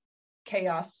where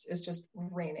chaos is just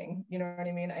reigning. You know what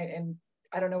I mean?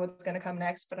 I don't know what's going to come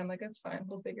next, but I'm like, it's fine.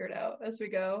 We'll figure it out as we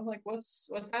go. Like, what's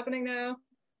happening now?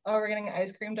 Oh, we're getting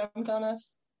ice cream dumped on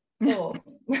us. Cool.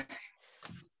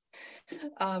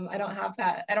 I don't have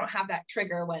that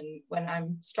trigger when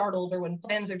I'm startled or when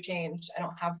plans are changed. I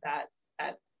don't have that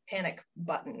panic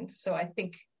button. So I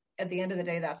think at the end of the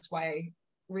day, that's why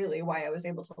I was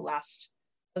able to last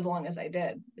as long as I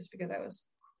did, is because I was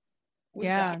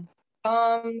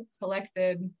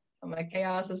collected. I'm like,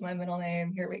 chaos is my middle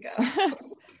name. Here we go.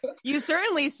 You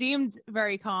certainly seemed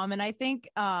very calm. And I think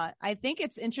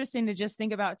it's interesting to just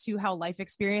think about too, how life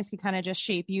experience can kind of just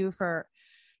shape you for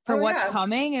what's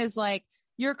coming. Is like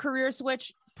your career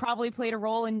switch probably played a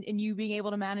role in you being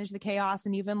able to manage the chaos.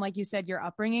 And even like you said, your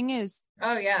upbringing is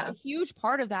a huge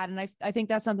part of that. And I think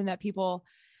that's something that people,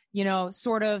 you know,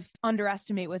 sort of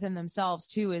underestimate within themselves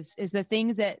too, is the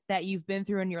things that you've been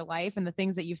through in your life and the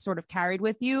things that you've sort of carried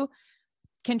with you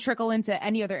can trickle into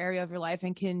any other area of your life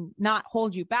and can not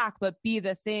hold you back, but be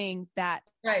the thing that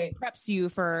preps you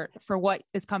for what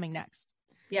is coming next.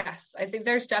 Yes. I think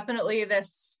there's definitely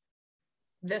this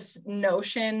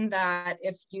notion that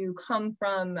if you come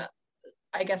from,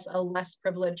 I guess, a less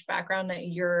privileged background, that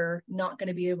you're not going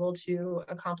to be able to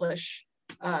accomplish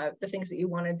the things that you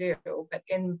want to do. But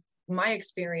in my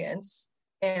experience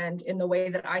and in the way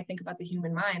that I think about the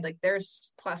human mind, like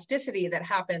there's plasticity that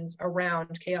happens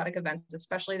around chaotic events,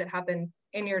 especially that happen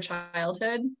in your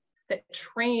childhood, that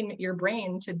train your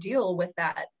brain to deal with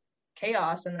that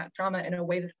chaos and that trauma in a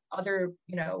way that other,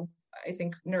 you know, I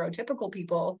think neurotypical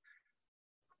people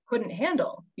couldn't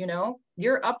handle. You know,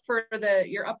 you're up for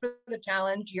the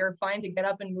challenge. You're fine to get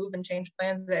up and move and change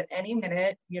plans at any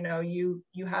minute. You know, you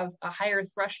have a higher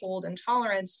threshold and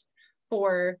tolerance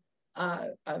for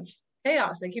of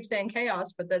chaos. I keep saying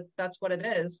chaos, but that's what it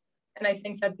is. And I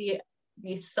think that the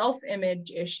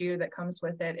self-image issue that comes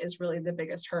with it is really the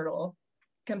biggest hurdle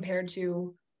compared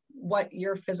to what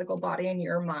your physical body and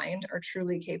your mind are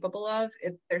truly capable of.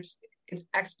 It's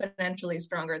exponentially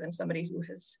stronger than somebody who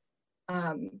has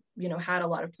had a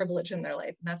lot of privilege in their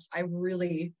life. And that's, I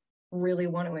really, really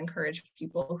want to encourage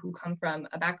people who come from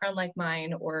a background like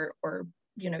mine, or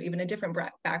even a different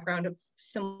background of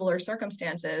similar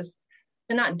circumstances,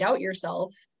 to not doubt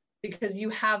yourself, because you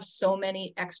have so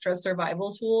many extra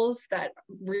survival tools that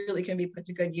really can be put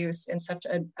to good use in such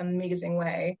an amazing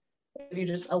way if you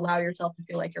just allow yourself to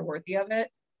feel like you're worthy of it.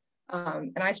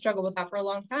 And I struggled with that for a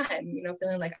long time,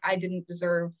 feeling like I didn't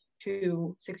deserve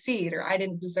to succeed, or I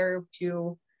didn't deserve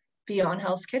to be on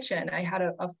Hell's Kitchen. I had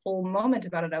a full moment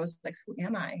about it. I was like, who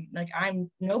am I? Like, I'm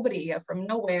nobody, I'm from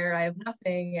nowhere. I have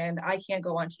nothing, and I can't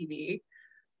go on TV.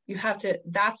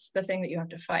 That's the thing that you have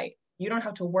to fight. You don't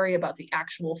have to worry about the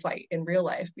actual fight in real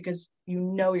life, because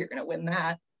you're going to win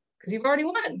that because you've already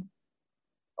won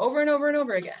over and over and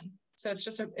over again. So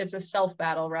it's a self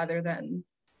battle rather than,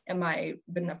 am I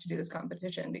good enough to do this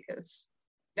competition? Because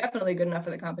definitely good enough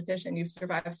for the competition. You've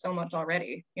survived so much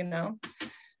already,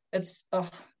 It's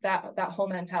that whole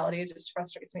mentality just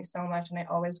frustrates me so much. And I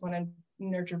always want to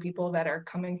nurture people that are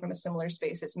coming from a similar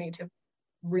space as me to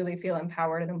really feel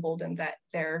empowered and emboldened that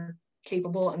they're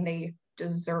capable and they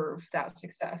deserve that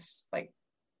success, like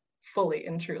fully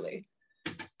and truly.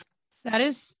 That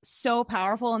is so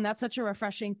powerful. And that's such a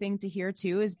refreshing thing to hear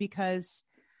too, is because,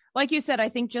 like you said, I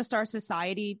think just our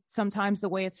society, sometimes the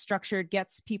way it's structured,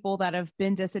 gets people that have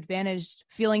been disadvantaged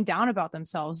feeling down about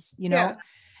themselves, Yeah.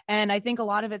 And I think a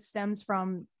lot of it stems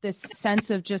from this sense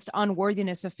of just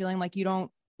unworthiness, of feeling like you don't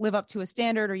live up to a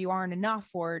standard, or you aren't enough,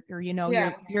 or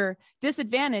you're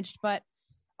disadvantaged. But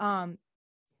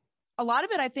a lot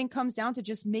of it, I think, comes down to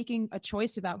just making a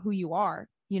choice about who you are,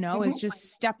 is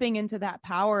just stepping into that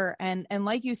power. And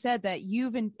like you said, that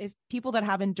if people that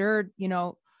have endured,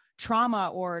 trauma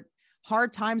or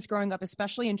hard times growing up,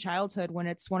 especially in childhood, when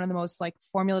it's one of the most like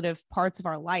formative parts of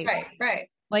our life. Right.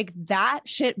 Like that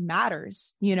shit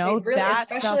matters, you know, It really, that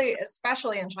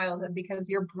especially in childhood, because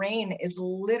your brain is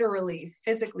literally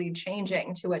physically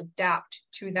changing to adapt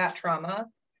to that trauma.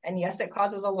 And yes, it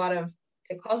causes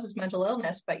mental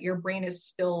illness, but your brain is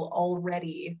still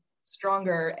already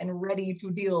stronger and ready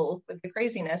to deal with the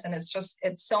craziness. And it's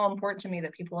so important to me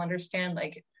that people understand,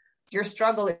 like, your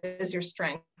struggle is your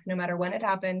strength, no matter when it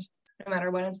happened, no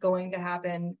matter when it's going to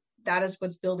happen. That is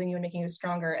what's building you and making you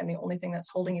stronger. And the only thing that's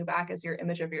holding you back is your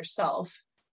image of yourself.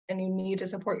 And you need to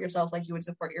support yourself like you would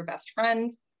support your best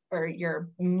friend or your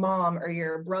mom or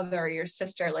your brother or your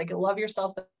sister. Like, love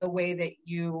yourself the way that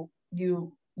you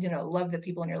love the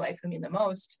people in your life who mean the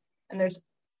most. And there's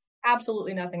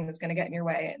absolutely nothing that's going to get in your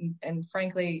way. And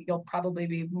frankly, you'll probably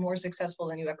be more successful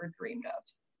than you ever dreamed of.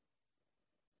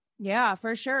 Yeah,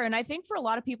 for sure. And I think for a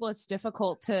lot of people, it's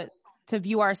difficult to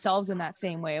view ourselves in that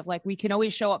same way of like, we can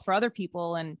always show up for other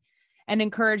people and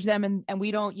encourage them. And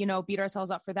we don't, beat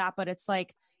ourselves up for that. But it's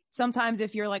like, sometimes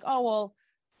if you're like, oh, well,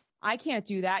 I can't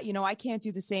do that, I can't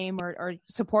do the same or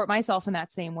support myself in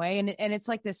that same way. And it's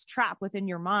like this trap within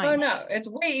your mind. Oh no, it's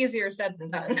way easier said than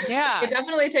done. Yeah. It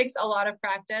definitely takes a lot of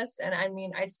practice. And I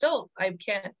mean, I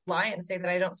can't lie and say that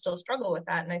I don't still struggle with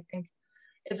that. And I think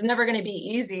it's never going to be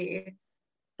easy,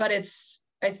 but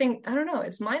I don't know,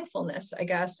 it's mindfulness, I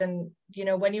guess. And,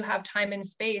 when you have time and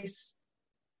space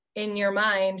in your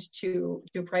mind to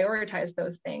prioritize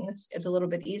those things, it's a little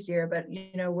bit easier. But,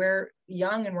 we're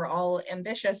young and we're all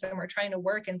ambitious and we're trying to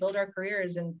work and build our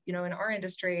careers. And, in our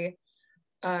industry,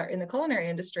 in the culinary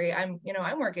industry, I'm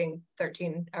working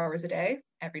 13 hours a day,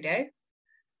 every day.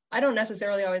 I don't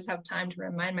necessarily always have time to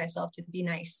remind myself to be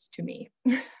nice to me.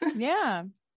 Yeah.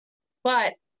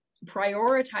 But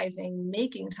prioritizing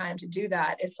making time to do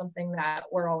that is something that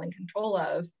we're all in control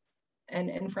of.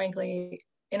 And frankly,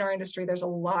 in our industry, there's a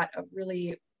lot of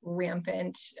really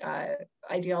rampant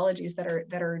ideologies that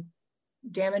are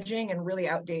damaging and really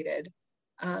outdated,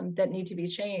 that need to be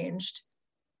changed,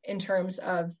 in terms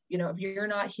of, if you're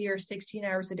not here 16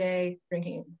 hours a day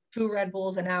drinking 2 Red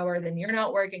Bulls an hour, then you're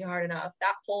not working hard enough.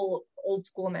 That whole old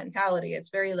school mentality, it's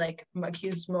very like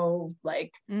machismo,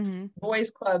 like boys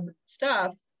club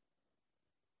stuff.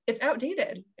 It's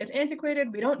outdated. It's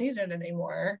antiquated. We don't need it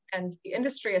anymore. And the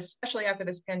industry, especially after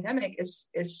this pandemic,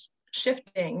 is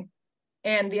shifting,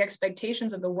 and the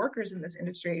expectations of the workers in this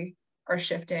industry are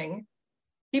shifting.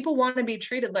 People want to be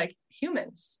treated like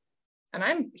humans, and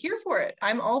I'm here for it.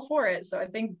 I'm all for it. So I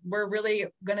think we're really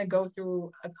going to go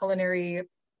through a culinary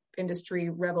industry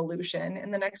revolution in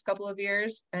the next couple of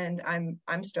years, and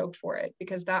I'm stoked for it,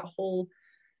 because that whole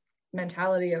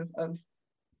mentality of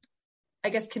I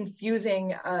guess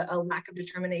confusing a lack of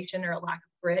determination or a lack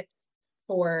of grit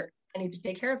for, I need to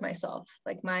take care of myself.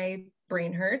 Like, my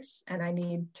brain hurts and I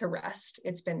need to rest.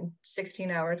 It's been 16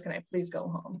 hours. Can I please go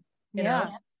home? You know?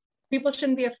 People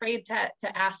shouldn't be afraid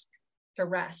to ask to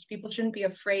rest. People shouldn't be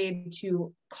afraid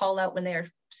to call out when they are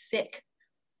sick,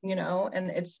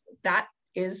 and that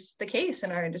is the case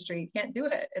in our industry. You can't do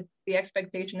it. It's the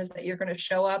expectation is that you're going to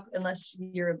show up unless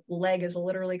your leg is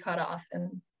literally cut off,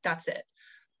 and that's it.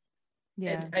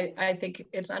 Yeah, I think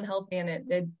it's unhealthy, and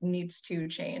it needs to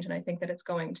change, and I think that it's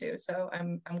going to. So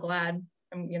I'm glad.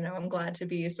 I'm glad to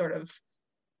be sort of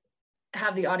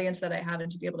have the audience that I have,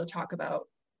 and to be able to talk about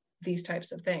these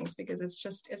types of things, because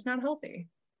it's not healthy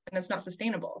and it's not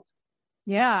sustainable.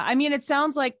 Yeah, I mean, it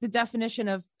sounds like the definition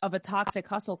of a toxic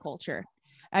hustle culture.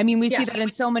 I mean, we see that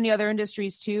in so many other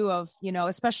industries too, of,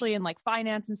 especially in like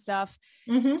finance and stuff,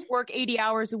 just work 80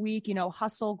 hours a week,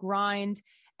 hustle, grind.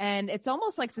 And it's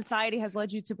almost like society has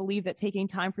led you to believe that taking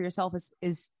time for yourself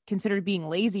is considered being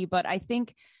lazy. But I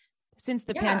think since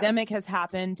the pandemic has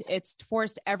happened, it's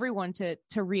forced everyone to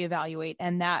reevaluate,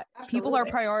 and that people are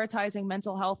prioritizing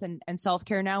mental health and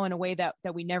self-care now in a way that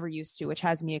we never used to, which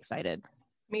has me excited.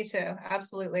 Me too.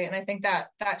 Absolutely. And I think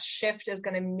that shift is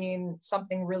going to mean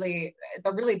something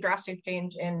a really drastic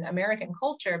change in American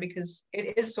culture, because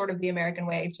it is sort of the American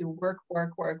way to work.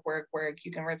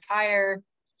 You can retire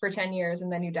for 10 years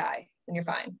and then you die and you're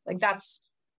fine. Like, that's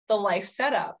the life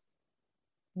setup.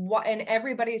 And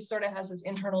everybody sort of has this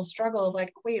internal struggle of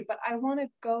like, wait, but I want to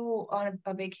go on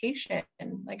a vacation.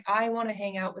 Like, I want to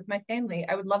hang out with my family.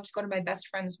 I would love to go to my best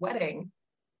friend's wedding.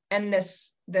 And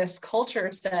this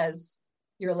culture says,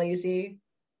 you're lazy,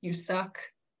 you suck,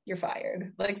 you're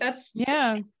fired. Like, that's,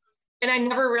 and I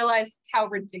never realized how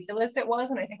ridiculous it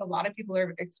was. And I think a lot of people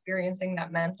are experiencing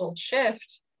that mental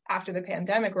shift after the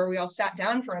pandemic, where we all sat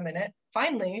down for a minute.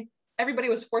 Finally, everybody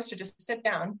was forced to just sit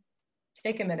down,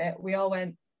 take a minute. We all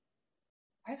went,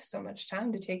 I have so much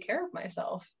time to take care of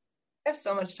myself. I have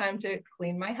so much time to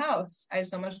clean my house. I have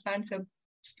so much time to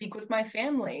speak with my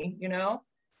family, you know?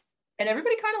 And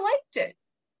everybody kind of liked it.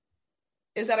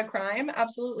 Is that a crime?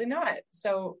 Absolutely not.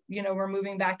 So, you know, we're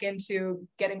moving back into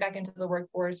getting back into the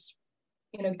workforce.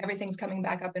 You know, everything's coming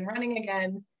back up and running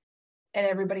again. And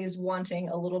everybody's wanting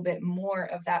a little bit more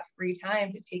of that free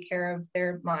time to take care of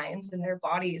their minds and their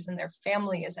bodies and their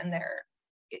families and their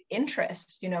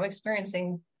interests, you know,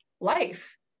 experiencing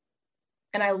life.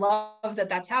 And I love that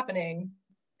that's happening.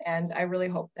 And I really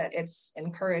hope that it's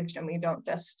encouraged and we don't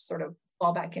just sort of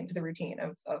fall back into the routine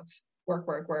of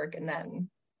work, and then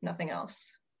nothing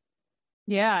else.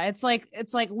 Yeah, it's like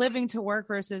living to work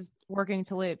versus working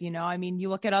to live, you know. I mean, you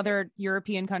look at other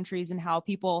European countries and how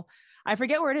people, I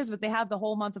forget where it is, but they have the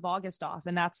whole month of August off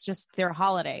and that's just their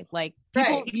holiday. Like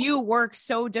people view work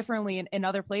so differently in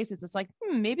other places. It's like,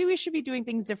 maybe we should be doing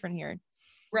things different here.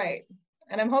 Right.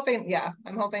 And I'm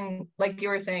hoping, like you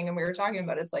were saying, and we were talking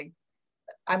about, it's like,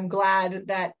 I'm glad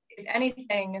that if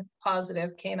anything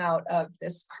positive came out of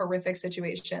this horrific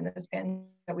situation, this pandemic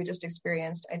that we just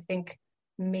experienced, I think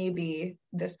maybe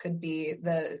this could be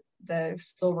the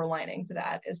silver lining to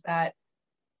that, is that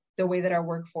the way that our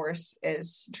workforce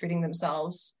is treating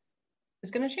themselves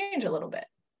is going to change a little bit.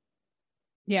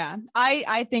 Yeah,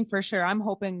 I think for sure. I'm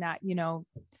hoping that, you know,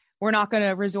 we're not going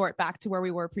to resort back to where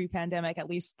we were pre-pandemic, at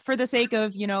least for the sake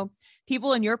of, you know,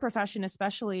 people in your profession,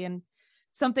 especially. And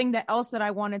something that else that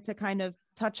I wanted to kind of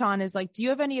touch on is like, do you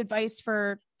have any advice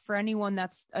for anyone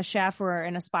that's a chef or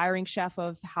an aspiring chef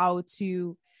of how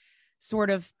to sort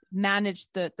of manage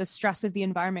the stress of the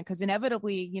environment? Because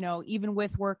inevitably, you know, even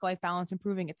with work-life balance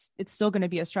improving, it's still going to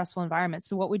be a stressful environment.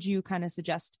 So what would you kind of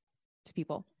suggest to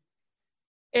people?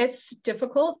 It's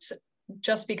difficult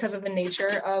just because of the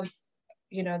nature of,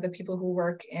 you know, the people who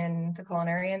work in the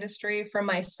culinary industry. For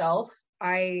myself,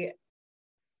 I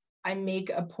make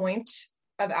a point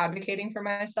of advocating for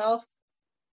myself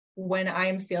when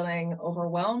I'm feeling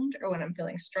overwhelmed or when I'm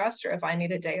feeling stressed, or if I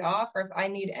need a day off, or if I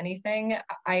need anything.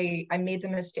 I made the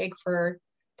mistake for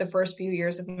the first few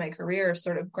years of my career of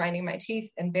sort of grinding my teeth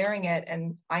and bearing it.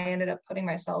 And I ended up putting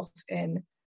myself in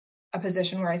a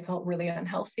position where I felt really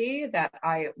unhealthy, that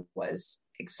I was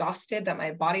exhausted, that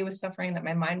my body was suffering, that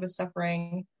my mind was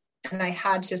suffering. And I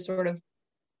had to sort of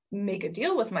make a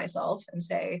deal with myself and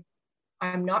say,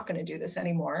 I'm not going to do this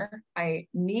anymore. I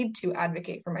need to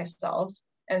advocate for myself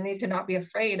and I need to not be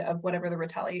afraid of whatever the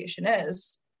retaliation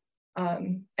is.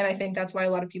 And I think that's why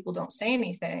a lot of people don't say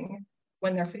anything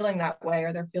when they're feeling that way,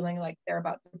 or they're feeling like they're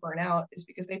about to burn out, is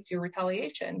because they fear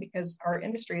retaliation, because our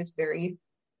industry is very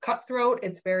cutthroat.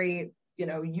 It's very, you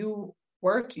know, you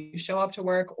work, you show up to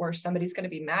work, or somebody's going to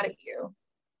be mad at you.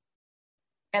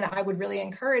 And I would really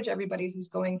encourage everybody who's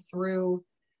going through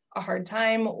a hard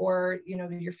time, or, you know,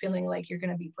 you're feeling like you're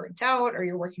going to be burnt out, or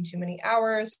you're working too many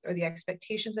hours, or the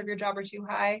expectations of your job are too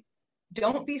high,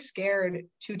 don't be scared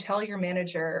to tell your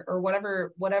manager or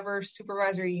whatever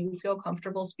supervisor you feel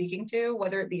comfortable speaking to,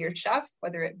 whether it be your chef,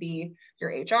 whether it be your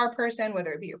HR person,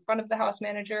 whether it be your front of the house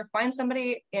manager. Find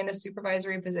somebody in a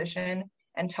supervisory position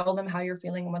and tell them how you're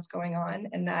feeling and what's going on,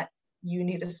 and that you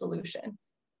need a solution.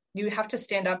 You have to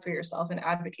stand up for yourself and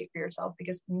advocate for yourself,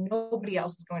 because nobody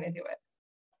else is going to do it.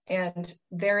 And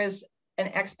there is an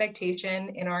expectation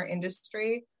in our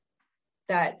industry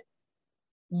that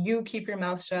you keep your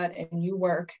mouth shut and you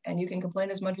work, and you can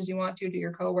complain as much as you want to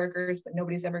your coworkers, but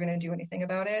nobody's ever going to do anything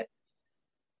about it.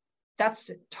 That's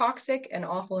toxic and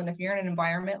awful. And if you're in an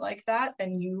environment like that,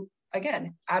 then you,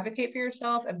 again, advocate for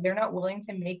yourself. If they're not willing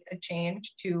to make a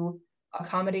change to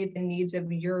accommodate the needs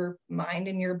of your mind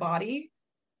and your body,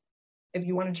 if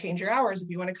you want to change your hours, if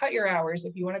you want to cut your hours,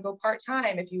 if you want to go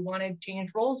part-time, if you want to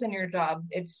change roles in your job,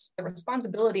 it's the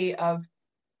responsibility of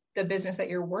the business that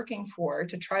you're working for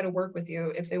to try to work with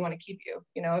you if they want to keep you.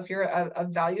 You know, if you're a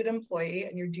valued employee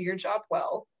and you do your job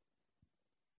well,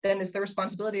 then it's the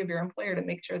responsibility of your employer to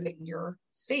make sure that you're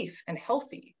safe and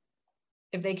healthy.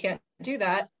 If they can't do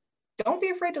that, don't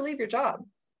be afraid to leave your job.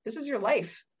 This is your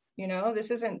life. You know,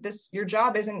 your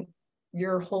job isn't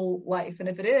your whole life. And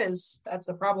if it is, that's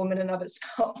a problem in and of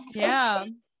itself. Yeah.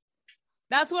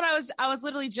 That's what I was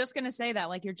literally just going to say, that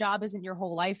like your job isn't your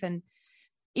whole life. And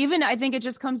even I think it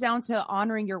just comes down to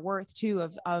honoring your worth too,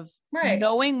 of right.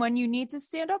 Knowing when you need to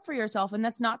stand up for yourself. And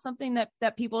that's not something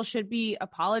that people should be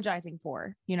apologizing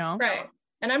for, you know? Right.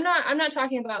 And I'm not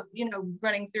talking about, you know,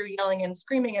 running through yelling and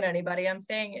screaming at anybody. I'm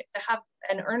saying to have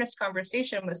an earnest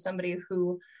conversation with somebody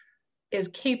who is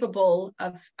capable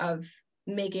of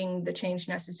making the change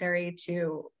necessary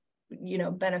to, you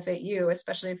know, benefit you,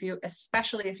 especially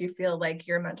if you feel like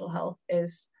your mental health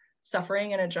is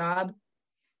suffering in a job.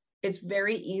 It's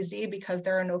very easy, because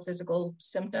there are no physical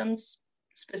symptoms,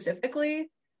 specifically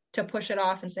to push it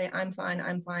off and say, I'm fine,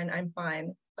 I'm fine, I'm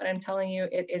fine. But I'm telling you,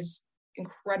 it is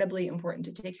incredibly important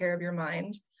to take care of your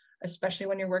mind, especially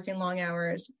when you're working long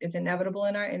hours. It's inevitable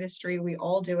in our industry. We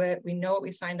all do it. We know what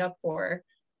we signed up for.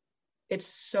 It's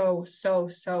so, so,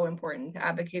 so important to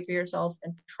advocate for yourself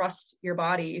and trust your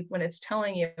body when it's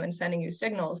telling you and sending you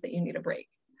signals that you need a break.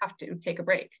 You have to take a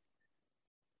break.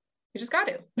 You just got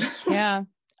to. Yeah.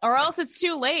 Or else it's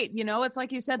too late. You know, it's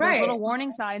like you said, those little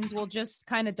warning signs will just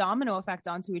kind of domino effect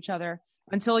onto each other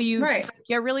until you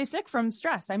get really sick from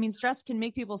stress. I mean, stress can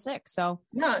make people sick. So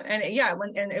and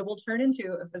it will turn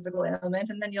into a physical ailment,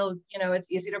 and then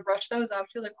it's easy to brush those off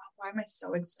too. Like, why am I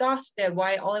so exhausted?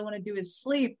 Why all I want to do is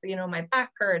sleep? My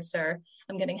back hurts, or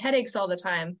I'm getting headaches all the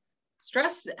time.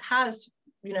 Stress has,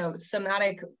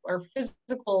 somatic or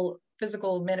physical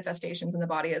manifestations in the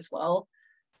body as well.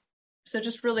 So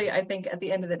just really, I think at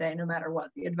the end of the day, no matter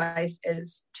what, the advice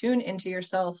is tune into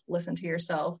yourself, listen to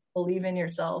yourself, believe in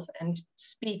yourself, and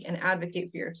speak and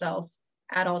advocate for yourself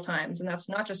at all times. And that's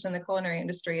not just in the culinary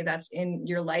industry, that's in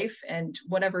your life and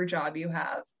whatever job you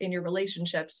have, in your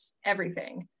relationships,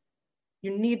 everything.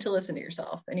 You need to listen to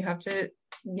yourself, and you have to,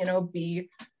 be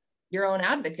your own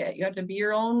advocate. You have to be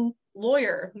your own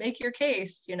lawyer, make your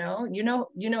case, you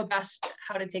know best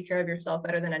how to take care of yourself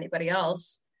better than anybody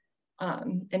else.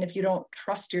 And if you don't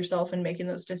trust yourself in making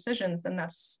those decisions, then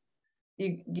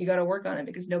you got to work on it,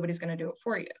 because nobody's going to do it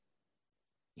for you.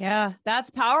 Yeah,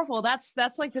 that's powerful. That's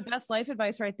like the best life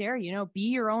advice right there. Be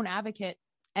your own advocate.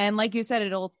 And like you said,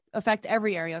 it'll affect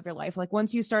every area of your life. Like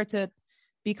once you start to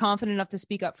be confident enough to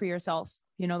speak up for yourself,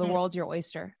 the world's your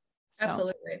oyster. So.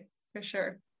 Absolutely. For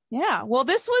sure. Yeah. Well,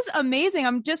 this was amazing.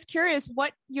 I'm just curious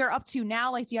what you're up to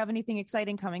now. Like, do you have anything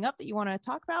exciting coming up that you want to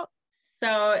talk about?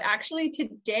 So actually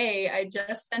today I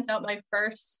just sent out my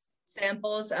first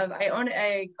samples I own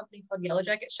a company called Yellow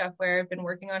Jacket Chefware. I've been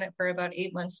working on it for about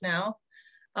 8 months now,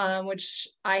 which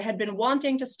I had been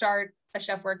wanting to start a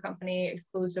chefware company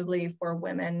exclusively for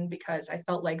women, because I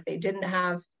felt like we don't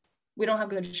have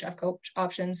good chef coach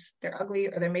options. They're ugly,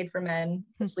 or they're made for men.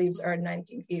 The sleeves are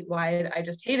 19 feet wide. I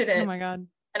just hated it. Oh my God.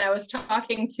 And I was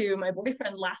talking to my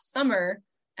boyfriend last summer,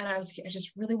 and I was like, I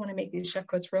just really want to make these chef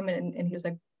coats for women. And he was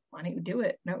like, why don't you do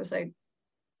it? And I was like,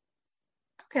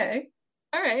 okay,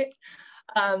 all right.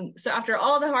 So after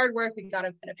all the hard work, we got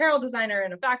an apparel designer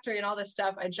and a factory and all this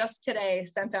stuff. I just today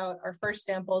sent out our first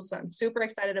samples. So I'm super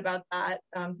excited about that.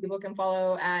 People can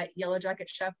follow at Yellow Jacket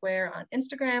Chefware on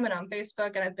Instagram and on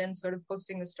Facebook. And I've been sort of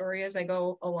posting the story as I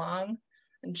go along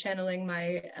and channeling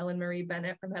my Ellen Marie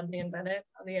Bennett from Hedley and Bennett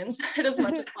on the inside as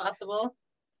much as possible.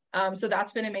 So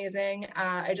that's been amazing.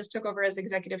 I just took over as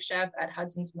executive chef at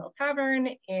Hudson's Mill Tavern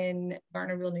in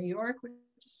Garnerville, New York, which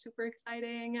is super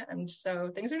exciting. And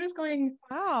so things are just going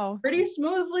pretty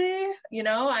smoothly.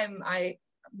 I'm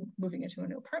moving into a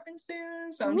new apartment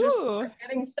soon. So I'm just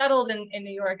getting settled in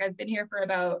New York. I've been here for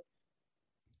about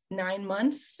 9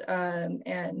 months,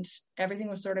 and everything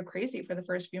was sort of crazy for the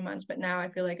first few months, but now I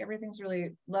feel like everything's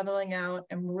really leveling out.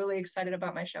 I'm really excited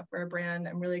about my chefware brand.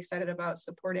 I'm really excited about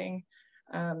supporting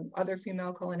other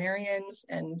female culinarians,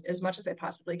 and as much as I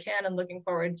possibly can, I'm looking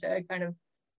forward to kind of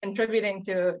contributing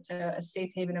to a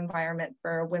safe haven environment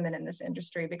for women in this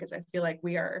industry, because I feel like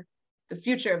we are the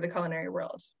future of the culinary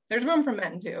world. There's room for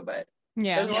men too, but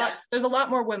there's a lot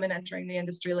more women entering the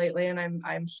industry lately, and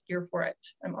I'm here for it.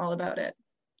 I'm all about it.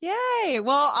 Yay.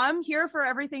 Well, I'm here for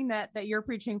everything that you're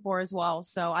preaching for as well.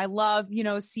 So I love,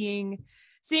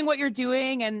 seeing what you're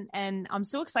doing, and I'm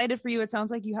so excited for you. It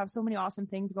sounds like you have so many awesome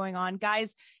things going on.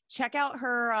 Guys, check out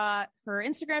her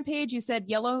Instagram page. You said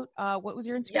what was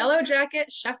your Instagram? Yellow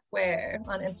Jacket Chefware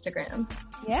on Instagram.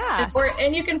 Yeah.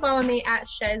 And you can follow me at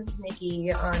Shez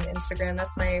Nikki on Instagram.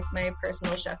 That's my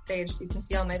personal chef page. So you can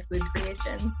see all my food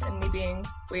creations and me being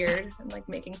weird and like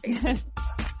making faces.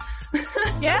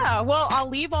 Yeah, well, I'll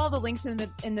leave all the links in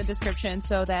the description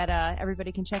so that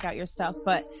everybody can check out your stuff.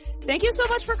 But thank you so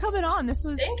much for coming on. This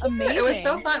was amazing. It was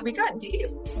so fun. We got deep.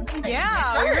 We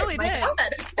really did.